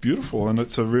it's beautiful and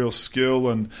it's a real skill,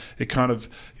 and it kind of,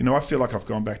 I feel like I've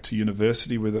gone back to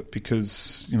university with it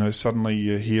because, suddenly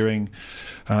you're hearing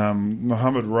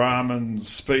Muhammad Rahman's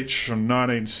speech from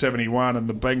 1971 and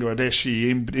the Bangladeshi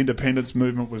independence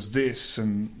movement was this,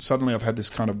 and suddenly I've had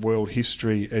this kind of world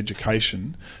history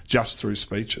education just through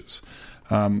speeches.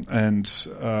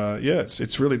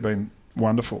 It's really been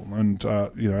wonderful, and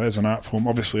as an art form,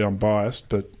 obviously I'm biased,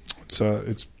 but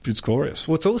it's glorious.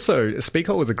 Well, it's also,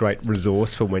 Speakola is a great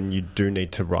resource for when you do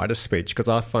need to write a speech, because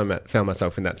I found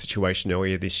myself in that situation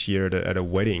earlier this year at a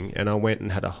wedding, and I went and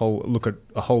had a whole look at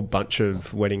a whole bunch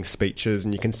of wedding speeches,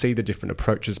 and you can see the different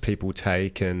approaches people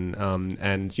take, and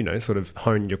sort of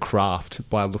hone your craft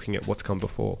by looking at what's come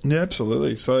before. Yeah,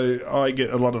 absolutely. So I get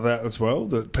a lot of that as well,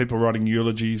 that people writing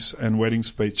eulogies and wedding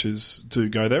speeches do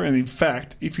go there. And in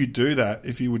fact, if you do that,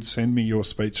 if you would send me your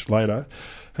speech later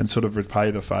and sort of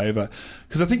repay the favour,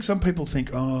 because I think some people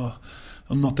think, I'm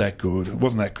not that good. It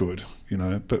wasn't that good. you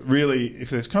know. But really,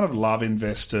 if there's kind of love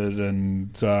invested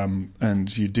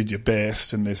and you did your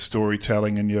best and there's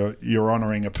storytelling and you're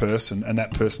honouring a person and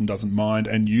that person doesn't mind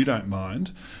and you don't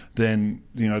mind, then,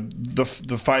 you know, the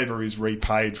favour is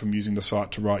repaid from using the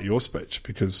site to write your speech,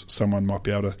 because someone might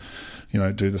be able to, you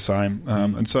know, do the same.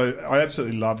 And so I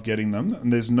absolutely love getting them,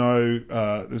 and there's no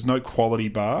quality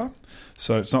bar.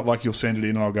 So it's not like you'll send it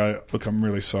in and I'll go, look, I'm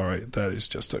really sorry, that is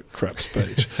just a crap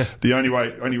speech. The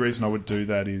only reason I would do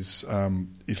that is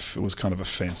if it was kind of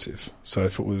offensive. So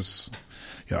if it was,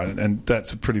 you know, and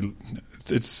that's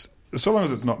it's so long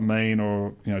as it's not mean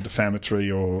or, you know,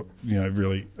 defamatory or, you know,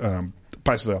 really,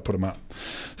 basically I'll put them up.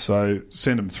 So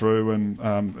send them through, and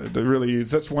there really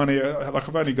is. That's one area. Like,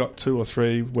 I've only got 2 or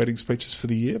 3 wedding speeches for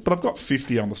the year, but I've got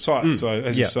 50 on the site. So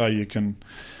as you say, you can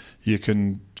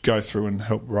go through and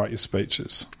help write your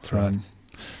speeches. Right.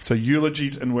 So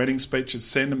eulogies and wedding speeches,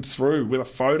 send them through with a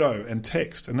photo and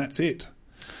text, and that's it.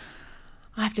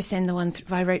 I have to send the one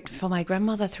I wrote for my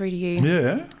grandmother through to you.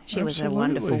 Yeah, she was a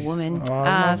wonderful woman.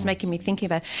 It's making me think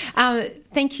of her.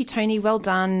 Thank you, Tony. Well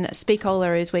done.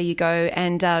 Speakola is where you go.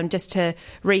 And just to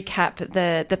recap,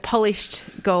 the polished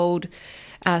gold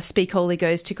Speakola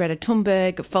goes to Greta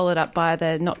Thunberg, followed up by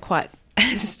the not quite,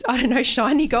 I don't know,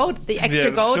 shiny gold, the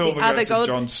extra gold, the other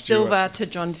gold, silver to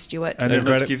John Stewart. And then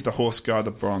let's give the horse guy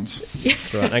the bronze.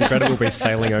 Right, and Greta will be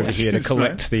sailing over here to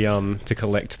collect the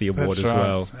award as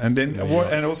well. And then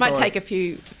and also might take a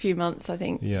few months, I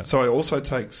think. Yeah. So I also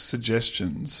take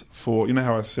suggestions for, you know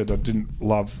how I said I didn't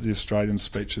love the Australian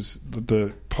speeches,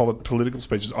 the political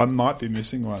speeches. I might be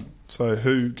missing one. So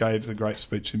who gave the great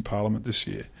speech in Parliament this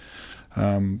year?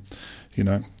 You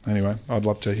know, anyway, I'd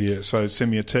love to hear. So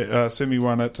send me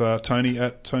one at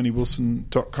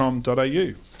tony@tonywilson.com.au.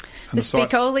 The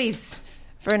Speakolies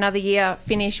for another year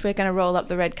finish. We're going to roll up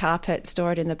the red carpet,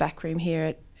 store it in the back room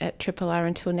here at Triple R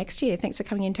until next year. Thanks for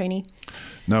coming in, Tony.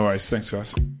 No worries. Thanks,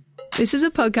 guys. This is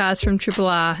a podcast from Triple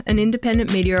R, an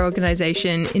independent media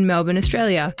organisation in Melbourne,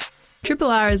 Australia.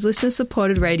 Triple R is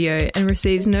listener-supported radio and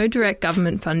receives no direct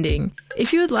government funding.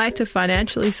 If you would like to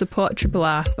financially support Triple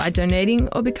R by donating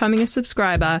or becoming a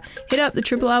subscriber, hit up the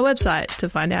Triple R website to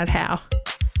find out how.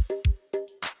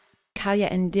 Kalia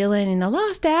and Dylan in the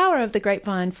last hour of the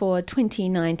Grapevine for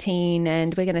 2019,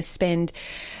 and we're going to spend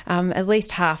at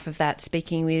least half of that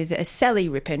speaking with Sally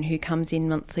Rippon, who comes in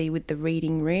monthly with The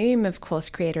Reading Room, of course,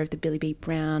 creator of the Billy B.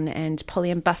 Brown and Polly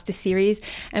and Buster series,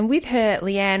 and with her,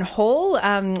 Leanne Hall,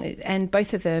 and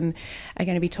both of them are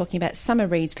going to be talking about summer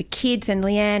reads for kids. And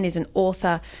Leanne is an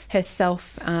author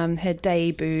herself. Her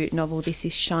debut novel, This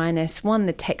Is Shyness, won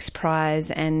the Text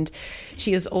Prize, and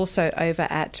she is also over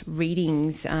at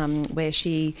Readings, where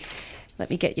she, let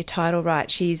me get your title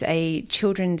right, she's a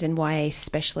children's and YA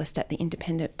specialist at the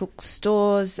independent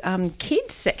bookstores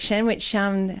kids section, which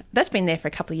that's been there for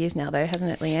a couple of years now though,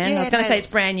 hasn't it, Leanne? Yeah, I was going to say it's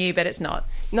brand new, but it's not.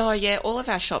 No, yeah, all of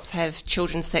our shops have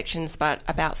children's sections, but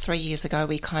about 3 years ago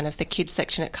the kids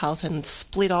section at Carlton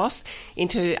split off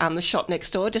into the shop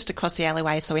next door just across the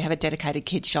alleyway, so we have a dedicated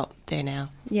kids shop there now.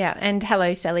 Yeah, and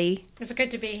hello, Sally. It's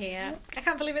good to be here. I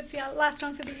can't believe it's the last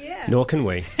one for the year. Nor can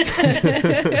we.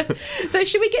 So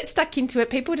should we get stuck into it?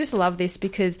 People just love this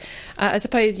because I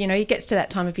suppose, you know, it gets to that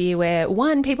time of year where,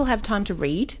 1, people have time to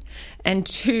read, and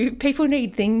 2, people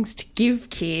need things to give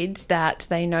kids that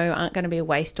they know aren't going to be a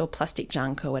waste or plastic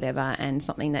junk or whatever, and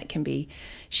something that can be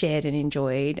shared and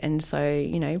enjoyed. And so,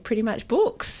 you know, pretty much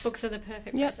books. Books are the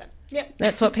perfect present. Yep.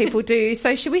 That's what people do.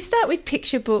 So should we start with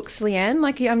picture books, Leanne?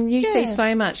 Like you see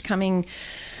so much coming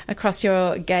across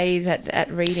your gaze at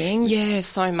reading. Yeah,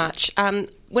 so much.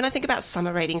 When I think about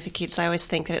summer reading for kids, I always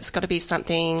think that it's got to be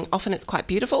something, often it's quite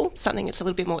beautiful, something that's a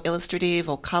little bit more illustrative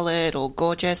or coloured or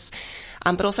gorgeous,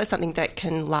 but also something that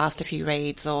can last a few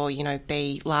reads or, you know,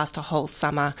 last a whole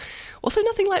summer. Also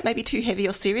nothing like maybe too heavy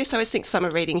or serious. I always think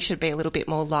summer reading should be a little bit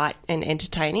more light and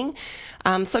entertaining.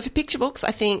 So for picture books,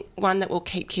 I think one that will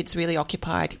keep kids really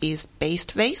occupied is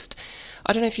Beast Feast.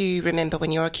 I don't know if you remember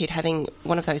when you were a kid having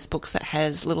one of those books that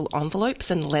has little envelopes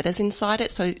and letters inside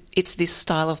it. So it's this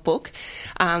style of book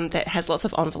that has lots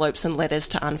of envelopes and letters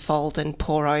to unfold and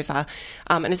pore over.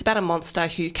 And it's about a monster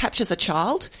who captures a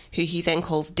child who he then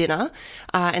calls dinner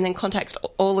and then contacts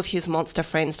all of his monster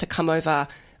friends to come over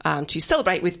to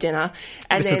celebrate with dinner.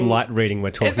 And this is light reading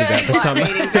we're talking about for summer.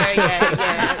 Reading,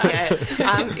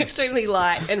 extremely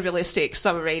light and realistic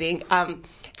summer reading.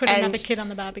 Put another kid on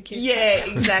the barbecue. Yeah,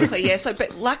 exactly. Yeah. So,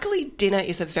 but luckily, Dinner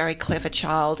is a very clever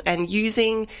child, and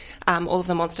using all of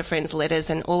the Monster Friends letters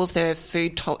and all of their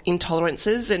food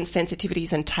intolerances and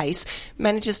sensitivities and tastes,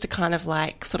 manages to kind of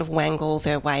like sort of wangle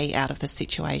their way out of the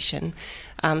situation.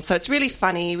 So it's really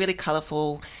funny, really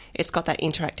colourful. It's got that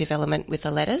interactive element with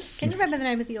the letters. Can you remember the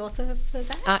name of the author for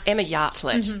that? Emma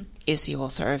Yartlett is the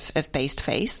author of Beast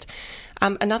Feast.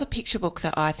 Another picture book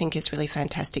that I think is really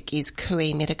fantastic is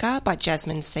Cooey Mitigar by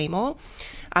Jasmine Seymour.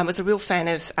 I was a real fan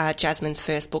of Jasmine's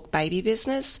first book, Baby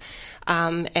Business.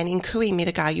 And in Cooey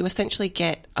Mitigar, you essentially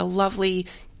get a lovely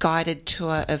guided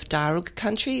tour of Darug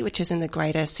country, which is in the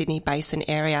greater Sydney Basin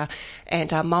area.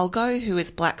 And Mulgo, who is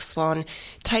Black Swan,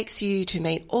 takes you to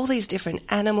meet all these different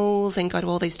animals and go to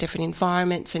all these different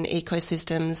environments and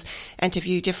ecosystems and to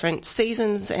view different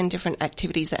seasons and different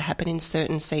activities that happen in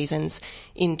certain seasons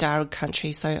in Darug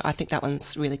country. So I think that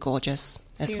one's really gorgeous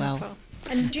as well.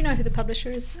 And do you know who the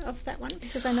publisher is of that one?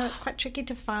 Because I know it's quite tricky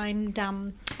to find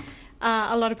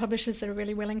a lot of publishers that are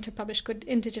really willing to publish good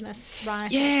Indigenous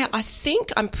writers. Yeah,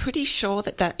 I'm pretty sure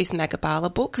that is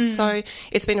Magabala Books. So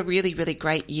it's been a really, really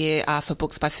great year for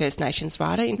books by First Nations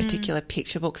writer, in particular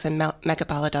picture books, and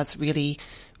Magabala does really,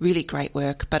 really great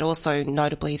work. But also,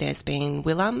 notably, there's been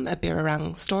Willam, a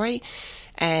Birrarung story,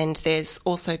 and there's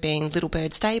also been Little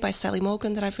Bird's Day by Sally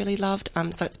Morgan that I've really loved.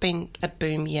 So it's been a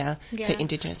boom year for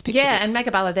Indigenous picture books. Yeah, and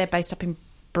Magabala, they're based up in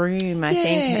Broome, I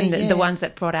think, and the ones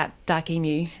that brought out Dark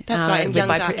Emu. That's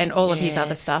right. And all of his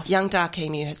other stuff. Young Dark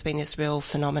Emu has been this real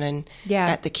phenomenon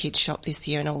at the kids' shop this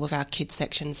year and all of our kids'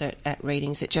 sections at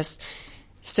readings. It just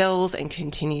sells and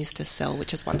continues to sell,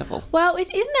 which is wonderful. Well,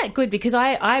 isn't that good? Because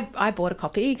I bought a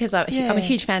copy because I'm a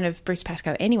huge fan of Bruce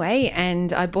Pascoe anyway,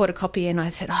 and I bought a copy and I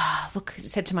said,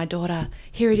 said to my daughter,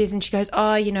 here it is. And she goes,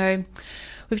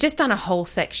 we've just done a whole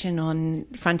section on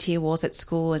frontier wars at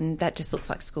school and that just looks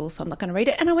like school, so I'm not going to read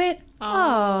it. And I went,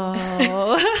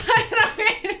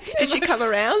 Did she come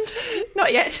around?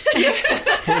 Not yet.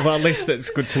 Well, at least it's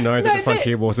good to know that the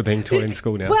frontier wars are being taught in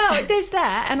school now. Well, there's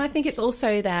that, and I think it's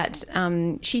also that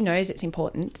she knows it's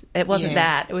important. It wasn't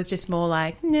that. It was just more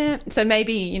like, nah. So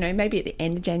maybe at the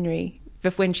end of January,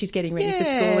 when she's getting ready for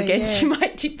school again, she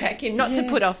might dip back in. Not to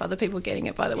put off other people getting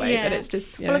it, by the way, but it's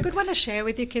just... Well, a good one to share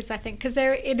with your kids, I think, because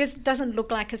doesn't look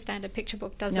like a standard picture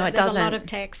book, does it? No, it There's doesn't. a lot of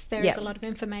text. There is a lot of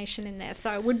information in there.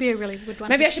 So it would be a really good one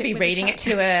Maybe to I should be sit with reading a it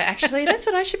to her, actually. That's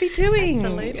what I should be doing.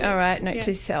 Absolutely. All right, note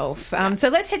to self. So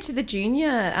let's head to the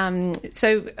junior.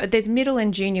 So there's middle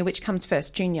and junior. Which comes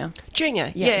first? Junior.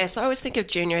 Junior, yes. I always think of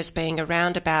junior as being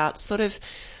around about sort of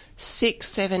 6,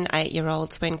 7,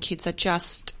 8-year-olds when kids are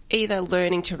just either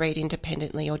learning to read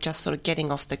independently or just sort of getting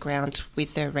off the ground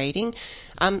with their reading.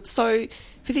 So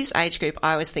for this age group,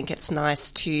 I always think it's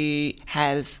nice to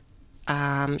have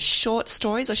short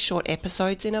stories or short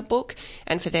episodes in a book,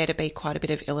 and for there to be quite a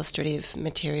bit of illustrative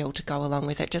material to go along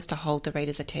with it, just to hold the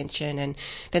reader's attention, and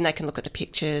then they can look at the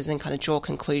pictures and kind of draw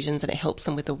conclusions, and it helps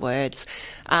them with the words.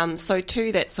 So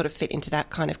 2 that sort of fit into that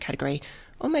kind of category,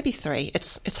 or maybe 3.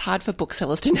 It's hard for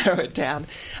booksellers to narrow it down.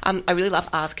 I really love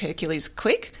Ask Hercules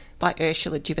Quick by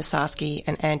Ursula Dubasarski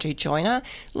and Andrew Joyner.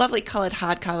 Lovely coloured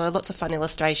hardcover, lots of fun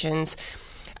illustrations.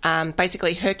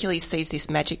 Basically, Hercules sees this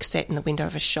magic set in the window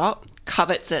of a shop,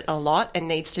 covets it a lot, and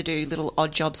needs to do little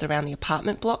odd jobs around the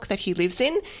apartment block that he lives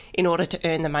in order to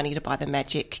earn the money to buy the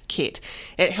magic kit.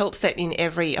 It helps that in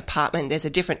every apartment there's a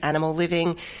different animal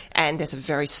living, and there's a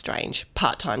very strange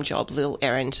part-time job, little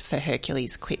errand for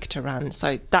Hercules Quick to run.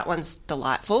 So that one's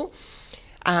delightful.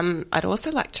 I'd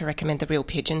also like to recommend the Real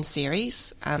Pigeon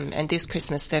series, and this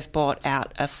Christmas they've brought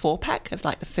out a 4-pack of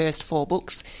like the first 4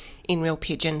 books in Real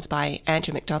Pigeons by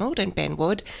Andrew McDonald and Ben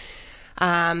Wood.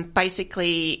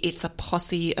 Basically, it's a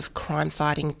posse of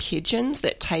crime-fighting pigeons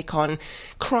that take on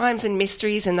crimes and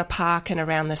mysteries in the park and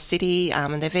around the city,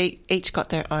 and they've each got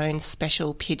their own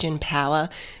special pigeon power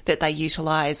that they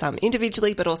utilise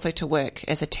individually but also to work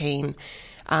as a team.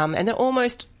 And they're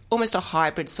almost a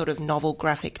hybrid sort of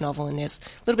graphic novel, and there's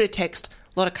a little bit of text,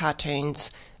 a lot of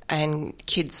cartoons, and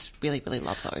kids really, really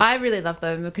love those. I really love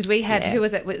them because we had, who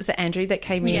was it? Was it Andrew that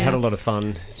came in? We had a lot of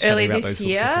fun early about this those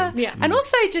year. Books, And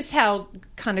also just how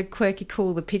kind of quirky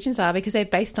cool the pigeons are because they're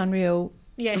based on real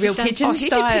pigeon styles. He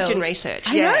did pigeon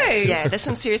research. I know. Yeah, there's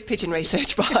some serious pigeon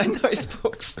research behind those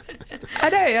books. I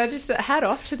know. I just hat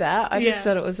off to that. I just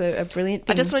thought it was a brilliant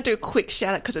thing. I just want to do a quick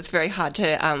shout out because it's very hard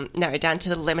to narrow down to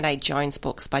the Lemonade Jones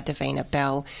books by Davina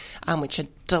Bell, which are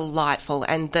delightful.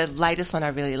 And the latest one I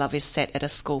really love is set at a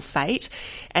school fete,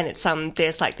 and it's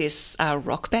there's like this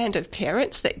rock band of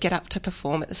parents that get up to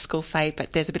perform at the school fete,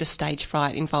 but there's a bit of stage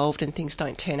fright involved and things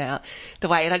don't turn out the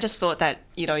way. And I just thought that,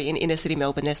 in inner city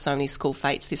Melbourne there's so many school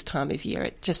fetes this time of year.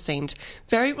 It just seemed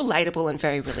very relatable and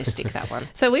very realistic, that one.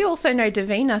 So we also know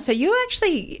Davina. So you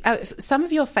actually, some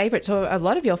of your favourites or a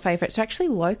lot of your favourites are actually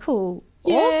local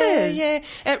authors. Yeah.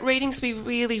 At Readings, we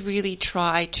really, really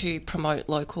try to promote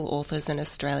local authors and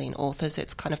Australian authors.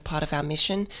 It's kind of part of our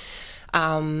mission.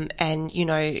 And, you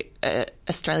know,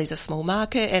 Australia's a small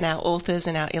market, and our authors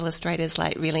and our illustrators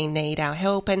like really need our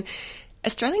help. And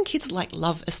Australian kids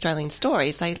love Australian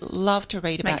stories. They love to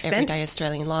read about everyday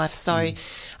Australian life. So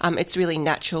it's really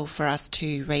natural for us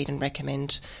to read and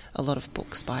recommend a lot of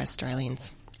books by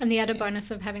Australians. And the added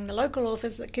bonus of having the local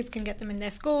authors, that kids can get them in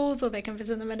their schools, or they can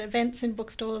visit them at events in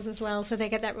bookstores as well, so they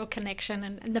get that real connection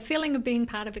and the feeling of being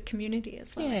part of a community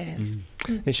as well. Yeah.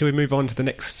 And shall we move on to the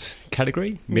next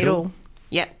category? Middle.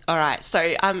 Yep. All right. So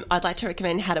I'd like to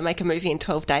recommend How to Make a Movie in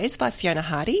 12 Days by Fiona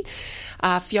Hardy.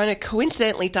 Fiona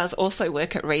coincidentally does also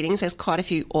work at readings. There's quite a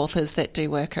few authors that do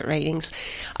work at readings.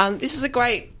 This is a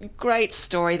great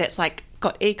story that's like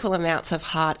got equal amounts of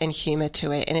heart and humour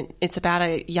to it. And it's about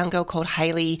a young girl called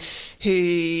Hayley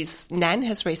whose nan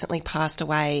has recently passed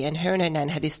away, and her nan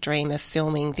had this dream of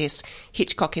filming this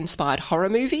Hitchcock-inspired horror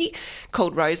movie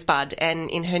called Rosebud.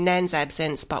 And in her nan's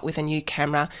absence, but with a new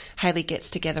camera, Hayley gets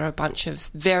together a bunch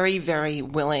of very, very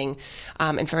willing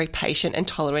and very patient and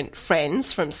tolerant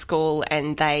friends from school,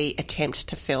 and they attempt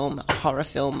to film a horror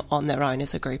film on their own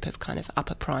as a group of kind of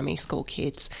upper primary school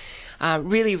kids.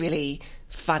 Really, really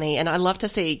funny, and I love to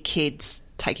see kids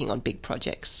taking on big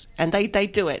projects, and they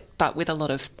do it, but with a lot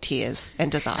of tears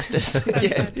and disasters.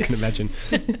 Yeah, you can imagine.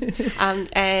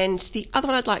 And the other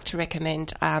one I'd like to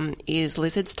recommend is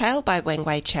Lizard's Tale by Weng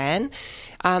Wei Chan.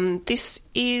 This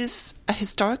is a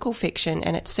historical fiction,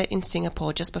 and it's set in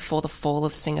Singapore just before the fall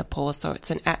of Singapore, so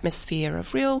it's an atmosphere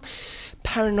of real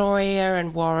paranoia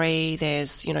and worry.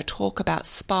 There's, you know, talk about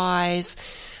spies,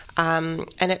 and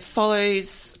it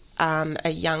follows a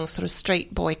young sort of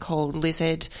street boy called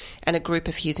Lizard and a group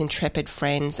of his intrepid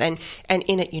friends. And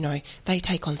in it, you know, they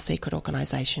take on secret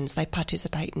organisations. They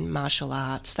participate in martial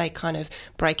arts. They kind of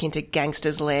break into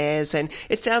gangsters' lairs. And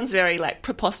it sounds very, like,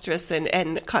 preposterous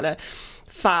and kind of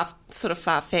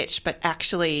far-fetched, but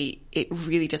actually it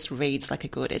really just reads like a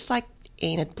good... It's like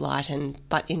Enid Blyton,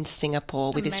 but in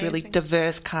Singapore with this really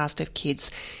diverse cast of kids.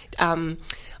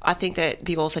 I think that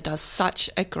the author does such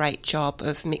a great job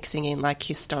of mixing in like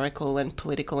historical and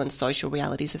political and social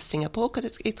realities of Singapore,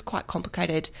 because it's quite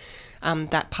complicated,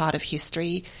 that part of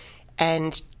history,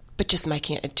 but just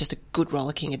making it just a good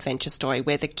rollicking adventure story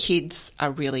where the kids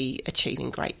are really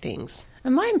achieving great things.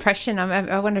 And my impression,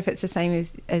 I wonder if it's the same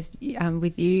as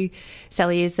with you,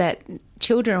 Sally, is that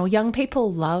children or young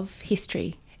people love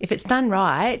history. If it's done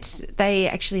right, they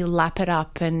actually lap it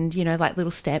up and, you know, like little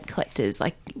stamp collectors,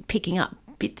 like picking up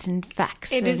bits and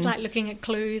facts. It is like looking at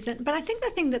clues. But I think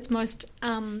the thing that's most,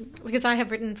 because I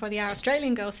have written for the Our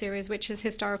Australian Girl series, which is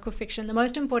historical fiction, the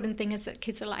most important thing is that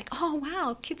kids are like, oh,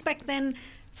 wow, kids back then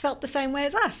felt the same way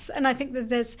as us. And I think that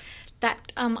there's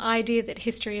that idea that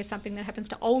history is something that happens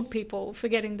to old people,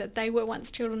 forgetting that they were once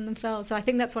children themselves. So I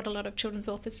think that's what a lot of children's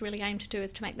authors really aim to do,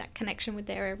 is to make that connection with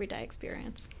their everyday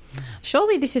experience.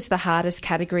 Surely this is the hardest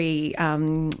category,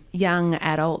 young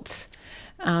adult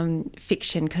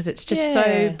fiction, because it's just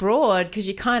so broad, because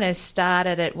you kind of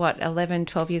started at 11,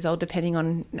 12 years old, depending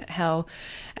on how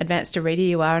advanced a reader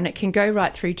you are, and it can go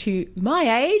right through to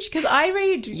my age, because I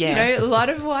read you know, a lot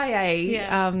of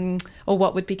YA or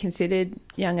what would be considered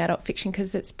young adult fiction,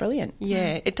 because it's brilliant.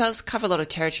 Yeah, it does cover a lot of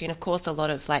territory, and of course a lot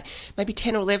of like maybe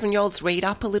 10 or 11-year-olds read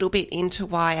up a little bit into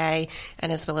YA,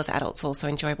 and as well as adults also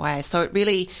enjoy YA. So it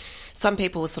really, some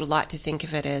people sort of like to think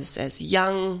of it as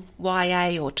young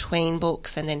YA or tween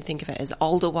books, and then think of it as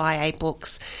older YA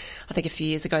books. I think a few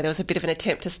years ago there was a bit of an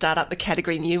attempt to start up the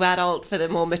category new adult for the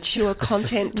more mature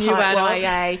content type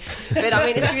YA. But I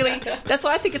mean, it's really, that's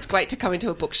why I think it's great to come into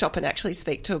a bookshop and actually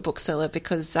speak to a bookseller,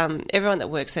 because everyone that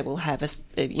works there will have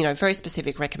a very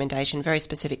specific recommendation, very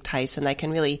specific taste, and they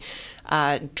can really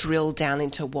drill down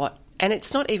into what. And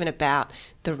it's not even about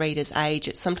the reader's age.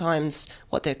 It's sometimes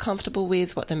what they're comfortable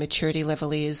with, what their maturity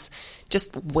level is,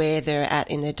 just where they're at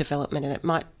in their development. And it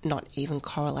might not even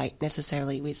correlate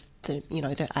necessarily with the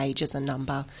age as a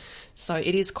number. So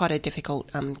it is quite a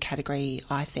difficult category,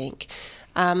 I think.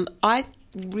 I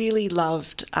really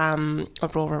loved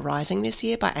Aurora Rising this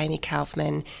year by Amy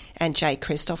Kaufman and Jay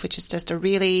Kristoff, which is just a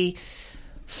really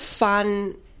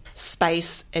fun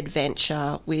space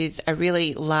adventure with a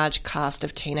really large cast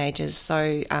of teenagers.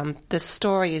 So the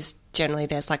story is generally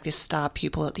there's like this star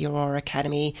pupil at the Aurora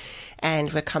Academy, and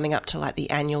we're coming up to like the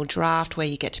annual draft where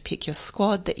you get to pick your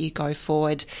squad that you go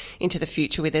forward into the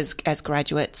future with as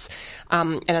graduates.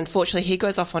 And unfortunately he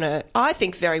goes off on a, I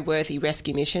think, very worthy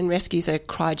rescue mission, rescues a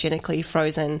cryogenically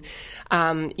frozen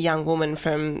young woman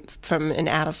from an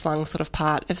out-of-flung sort of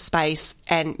part of space,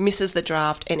 and misses the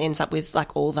draft and ends up with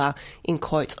like all the, in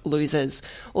quotes, losers,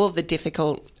 all of the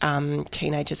difficult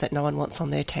teenagers that no one wants on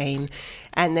their team.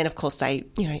 And then, of course, they,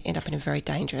 end up up in a very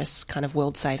dangerous kind of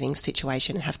world-saving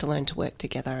situation and have to learn to work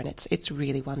together, and it's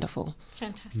really wonderful.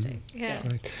 Fantastic. Yeah.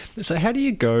 So how do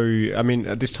you go, I mean,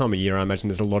 at this time of year, I imagine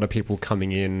there's a lot of people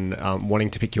coming in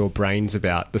wanting to pick your brains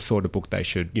about the sort of book they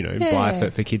should,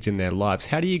 buy for kids in their lives.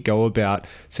 How do you go about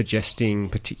suggesting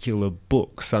particular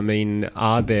books? I mean,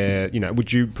 are there,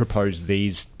 would you propose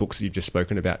these books that you've just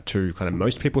spoken about to kind of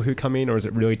most people who come in, or is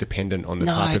it really dependent on the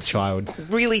type of child?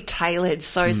 Really tailored.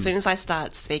 So as soon as I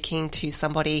start speaking to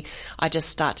somebody, I just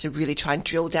start to really try and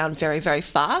drill down very, very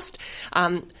fast.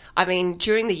 I mean,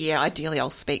 during the year, ideally I'll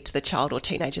speak to the child or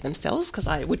teenager themselves, because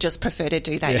I would just prefer to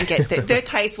do that and get their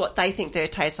taste, what they think their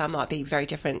tastes are might be very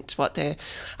different to what their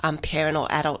parent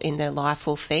or adult in their life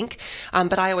will think.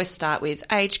 But I always start with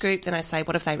age group, then I say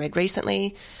what have they read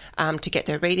recently to get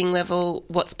their reading level,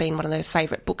 what's been one of their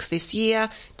favourite books this year,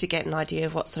 to get an idea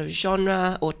of what sort of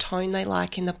genre or tone they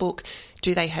like in the book.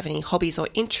 Do they have any hobbies or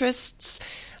interests?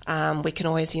 We can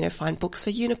always, find books for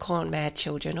unicorn mad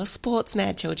children or sports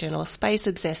mad children or space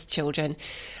obsessed children,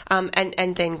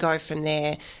 and then go from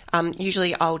there.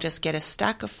 Usually I'll just get a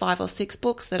stack of 5 or 6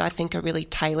 books that I think are really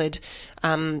tailored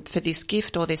for this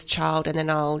gift or this child, and then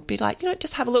I'll be like,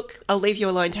 just have a look. I'll leave you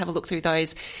alone to have a look through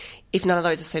those. If none of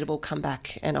those are suitable, come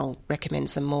back and I'll recommend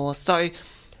some more. So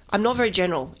I'm not very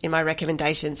general in my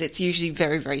recommendations. It's usually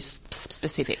very, very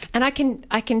specific. And I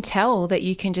can tell that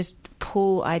you can just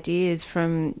pull ideas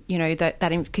from, that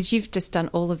because you've just done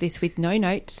all of this with no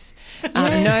notes, no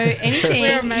anything.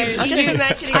 I'm just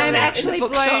imagining.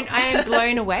 I am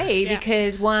blown away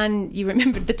because one, you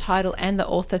remembered the title and the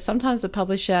author, sometimes the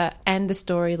publisher and the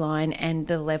storyline and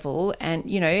the level, and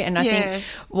and I think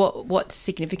what's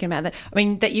significant about that, I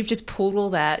mean, that you've just pulled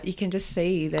all that. You can just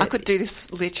see that I could do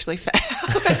this literally for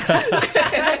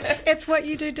hours. It's what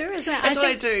you do, isn't it? That's what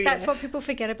I do. That's what people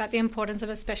forget about the importance of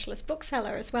a specialist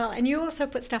bookseller as well. And you also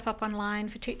put stuff up online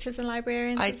for teachers and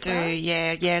librarians. I do,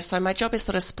 yeah. So my job is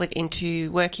sort of split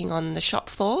into working on the shop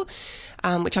floor,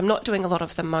 which I'm not doing a lot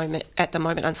of at the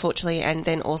moment, unfortunately, and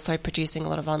then also producing a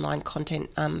lot of online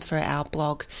content for our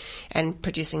blog and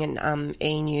producing an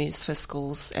e-news for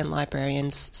schools and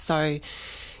librarians. So,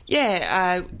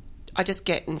 I just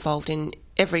get involved in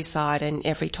every side and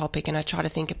every topic, and I try to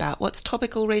think about what's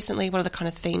topical recently, what are the kind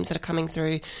of themes that are coming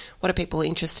through, what are people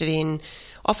interested in.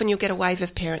 Often you'll get a wave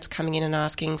of parents coming in and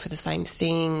asking for the same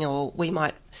thing, or we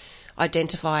might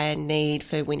identify a need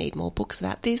for we need more books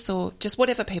about this, or just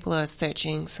whatever people are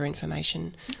searching for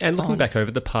information. And looking back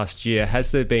over the past year,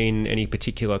 has there been any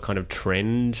particular kind of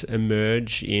trend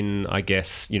emerge in, I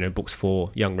guess, books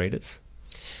for young readers?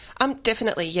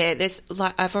 Definitely, yeah. There's,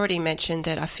 like I've already mentioned,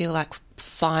 that I feel like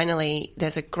finally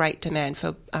there's a great demand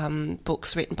for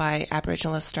books written by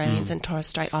Aboriginal Australians and Torres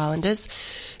Strait Islanders.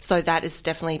 So that has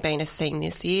definitely been a theme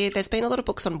this year. There's been a lot of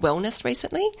books on wellness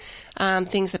recently,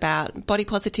 things about body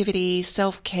positivity,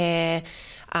 self-care,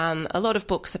 a lot of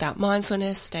books about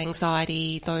mindfulness,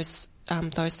 anxiety, those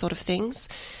sort of things.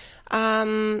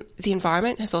 The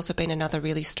environment has also been another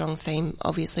really strong theme.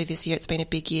 Obviously, this year it's been a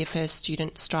big year for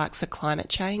student strike for climate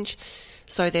change.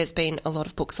 So there's been a lot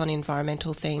of books on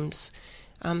environmental themes.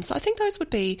 So I think those would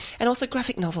be, and also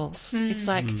graphic novels. It's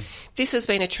like this has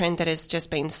been a trend that has just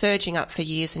been surging up for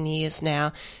years and years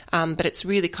now, but it's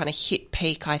really kind of hit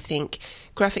peak, I think.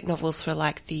 Graphic novels for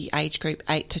like the age group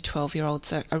 8 to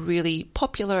 12-year-olds are really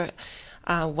popular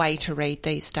way to read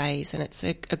these days, and it's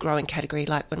a growing category.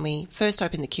 Like when we first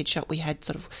opened the kids shop, we had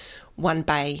sort of one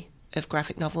bay of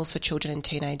graphic novels for children and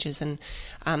teenagers, and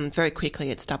very quickly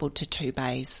it's doubled to 2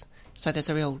 bays. So there's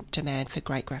a real demand for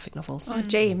great graphic novels. Oh,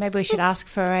 gee, maybe we should ask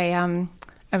for a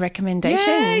recommendation.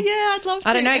 Yeah, I'd love to.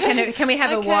 I don't know. Can we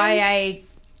have a YA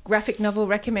graphic novel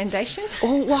recommendation?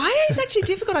 Oh, YA is actually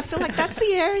difficult. I feel like that's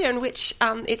the area in which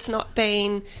it's not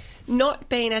been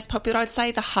as popular. I'd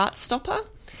say the Heartstopper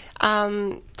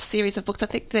series of books. I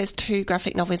think there's 2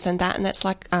 graphic novels in that, and that's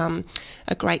like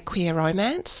a great queer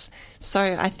romance. So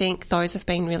I think those have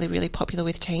been really, really popular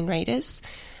with teen readers.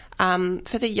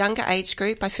 For the younger age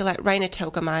group, I feel like Raina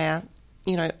Telgemeier,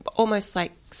 almost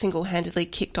like single-handedly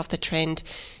kicked off the trend.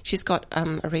 She's got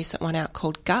a recent one out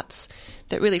called Guts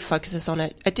that really focuses on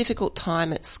a difficult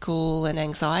time at school and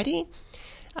anxiety.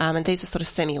 And these are sort of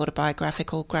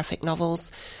semi-autobiographical graphic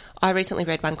novels. I recently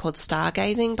read one called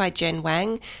Stargazing by Jen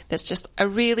Wang that's just a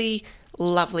really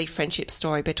lovely friendship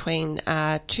story between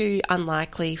 2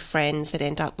 unlikely friends that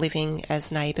end up living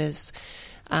as neighbours.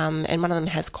 And one of them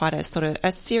has quite a sort of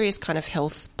a serious kind of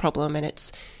health problem, and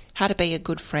it's how to be a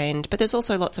good friend. But there's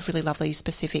also lots of really lovely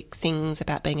specific things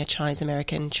about being a Chinese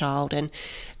American child and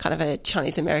kind of a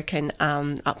Chinese American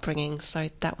upbringing. So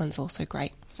that one's also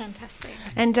great. Fantastic.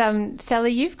 And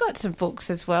Sally, you've got some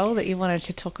books as well that you wanted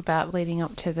to talk about leading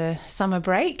up to the summer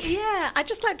break. Yeah, I'd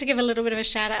just like to give a little bit of a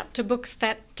shout out to books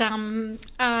that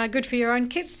are good for your own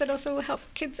kids, but also will help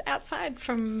kids outside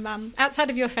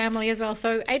of your family as well.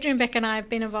 So Adrian Beck and I have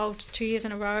been involved 2 years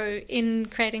in a row in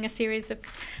creating a series of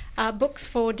books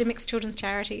for Dymocks Children's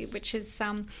Charity, which is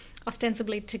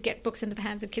ostensibly to get books into the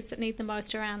hands of kids that need the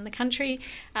most around the country.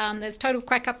 There's Total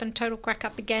Crack Up and Total Crack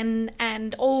Up Again,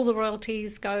 and all the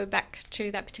royalties go back to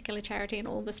that particular charity, and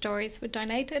all the stories were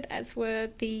donated, as were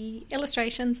the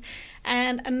illustrations.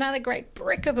 And another great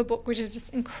brick of a book, which is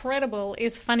just incredible,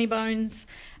 is Funny Bones.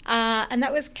 And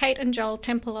that was Kate and Joel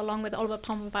Temple, along with Oliver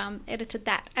Pommerbaum, edited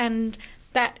that. And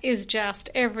that is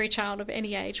just, every child of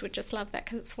any age would just love that,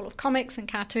 because it's full of comics and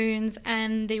cartoons,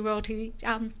 and the royalties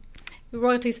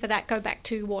for that go back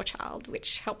to War Child,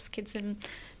 which helps kids in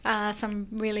some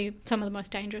of the most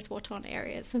dangerous war-torn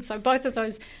areas. And so both of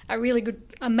those are really good,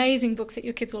 amazing books that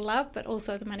your kids will love, but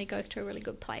also the money goes to a really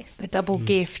good place. A double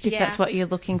gift, if that's what you're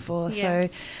looking for. Yeah. So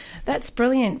that's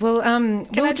brilliant. Well,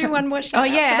 can I do one more shout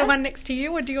out for the one next to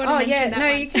you, or do you want to mention that one?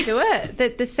 No, you can do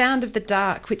it. The Sound of the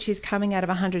Dark, which is coming out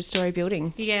of a 100-storey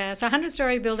building. Yeah, so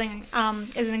 100-storey building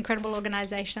is an incredible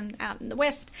organisation out in the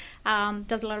West,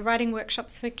 does a lot of writing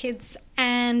workshops for kids,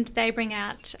 and they bring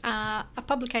out a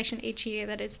publication each year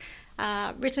that is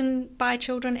written by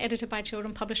children, edited by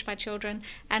children, published by children,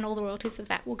 and all the royalties of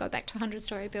that will go back to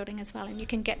 100-storey building as well. And you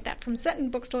can get that from certain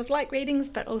bookstores like Readings,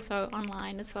 but also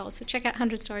online as well. So check out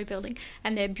 100-storey building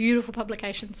and their beautiful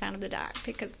publication, Sound of the Dark,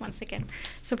 because once again,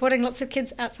 supporting lots of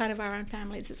kids outside of our own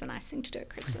families is a nice thing to do at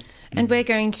Christmas. And we're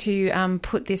going to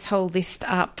put this whole list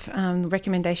up,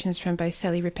 recommendations from both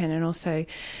Sally Rippon and also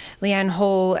Leanne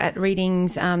Hall at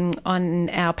Readings on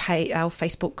our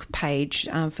Facebook page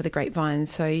for the Grapevine.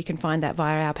 So you can find that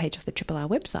via our page of the RRR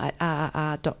website,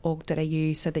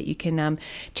 rr.org.au, so that you can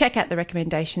check out the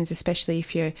recommendations, especially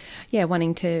if you're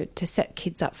wanting to set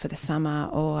kids up for the summer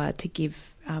or to give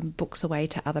books away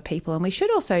to other people. And we should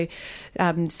also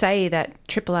say that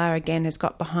RRR again has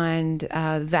got behind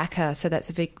VACA, so that's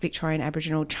a Victorian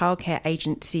Aboriginal Childcare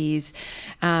Agency's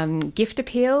gift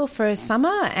appeal for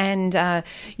summer, and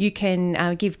you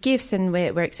can give gifts, and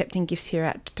we're accepting gifts here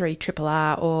at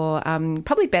 3RRR, or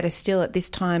probably better still at this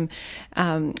time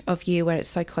of year when it's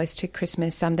so close to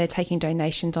Christmas, they're taking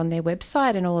donations on their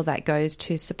website, and all of that goes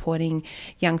to supporting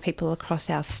young people across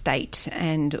our state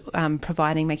and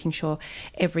making sure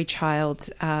every child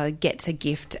gets a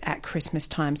gift at Christmas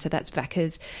time. So that's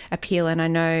VACA's appeal. And I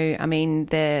know,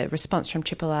 the response from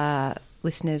RRR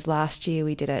listeners last year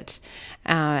we did it,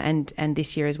 and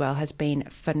this year as well has been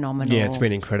phenomenal. Yeah, it's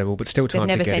been incredible, but still time to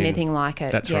get in. They've never seen anything like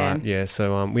it. That's right, yeah.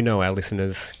 So we know our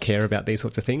listeners care about these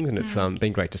sorts of things, and it's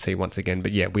been great to see once again.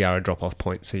 But yeah, we are a drop-off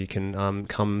point, so you can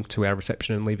come to our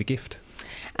reception and leave a gift.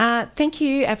 Thank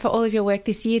you for all of your work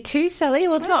this year too, Sally.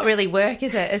 Well, it's not really work,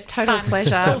 is it? It's total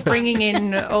pleasure bringing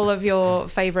in all of your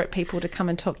favourite people to come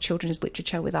and talk children's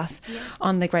literature with us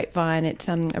on the Grapevine. It's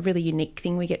a really unique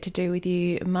thing we get to do with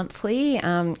you monthly,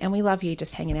 and we love you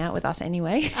just hanging out with us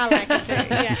anyway. I like it too,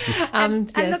 yeah.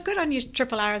 And look, good on you,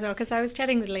 RRR, as well, because I was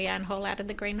chatting with Leanne Hall out in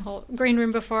the Green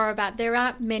Room before about there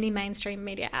aren't many mainstream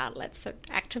media outlets that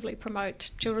actively promote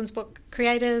children's book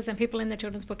creators and people in the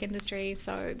children's book industry.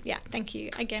 So, yeah, tthank you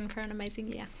again for an amazing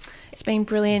year. It's been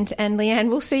brilliant. And Leanne,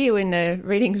 we'll see you in the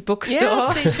Readings bookstore.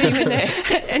 Yeah, see you in there.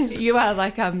 And you are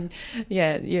like,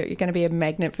 you're going to be a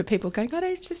magnet for people going,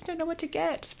 I just don't know what to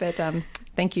get. But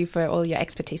thank you for all your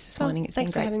expertise this morning. It's been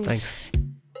great. Thanks for having me.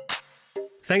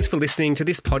 Thanks for listening to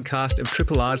this podcast of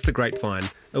RRR's The Grapevine,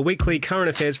 a weekly current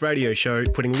affairs radio show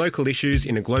putting local issues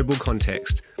in a global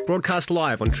context. Broadcast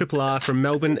live on RRR from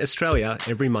Melbourne, Australia,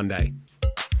 every Monday.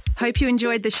 Hope you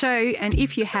enjoyed the show, and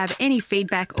if you have any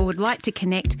feedback or would like to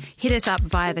connect, hit us up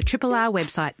via the RRR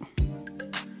website.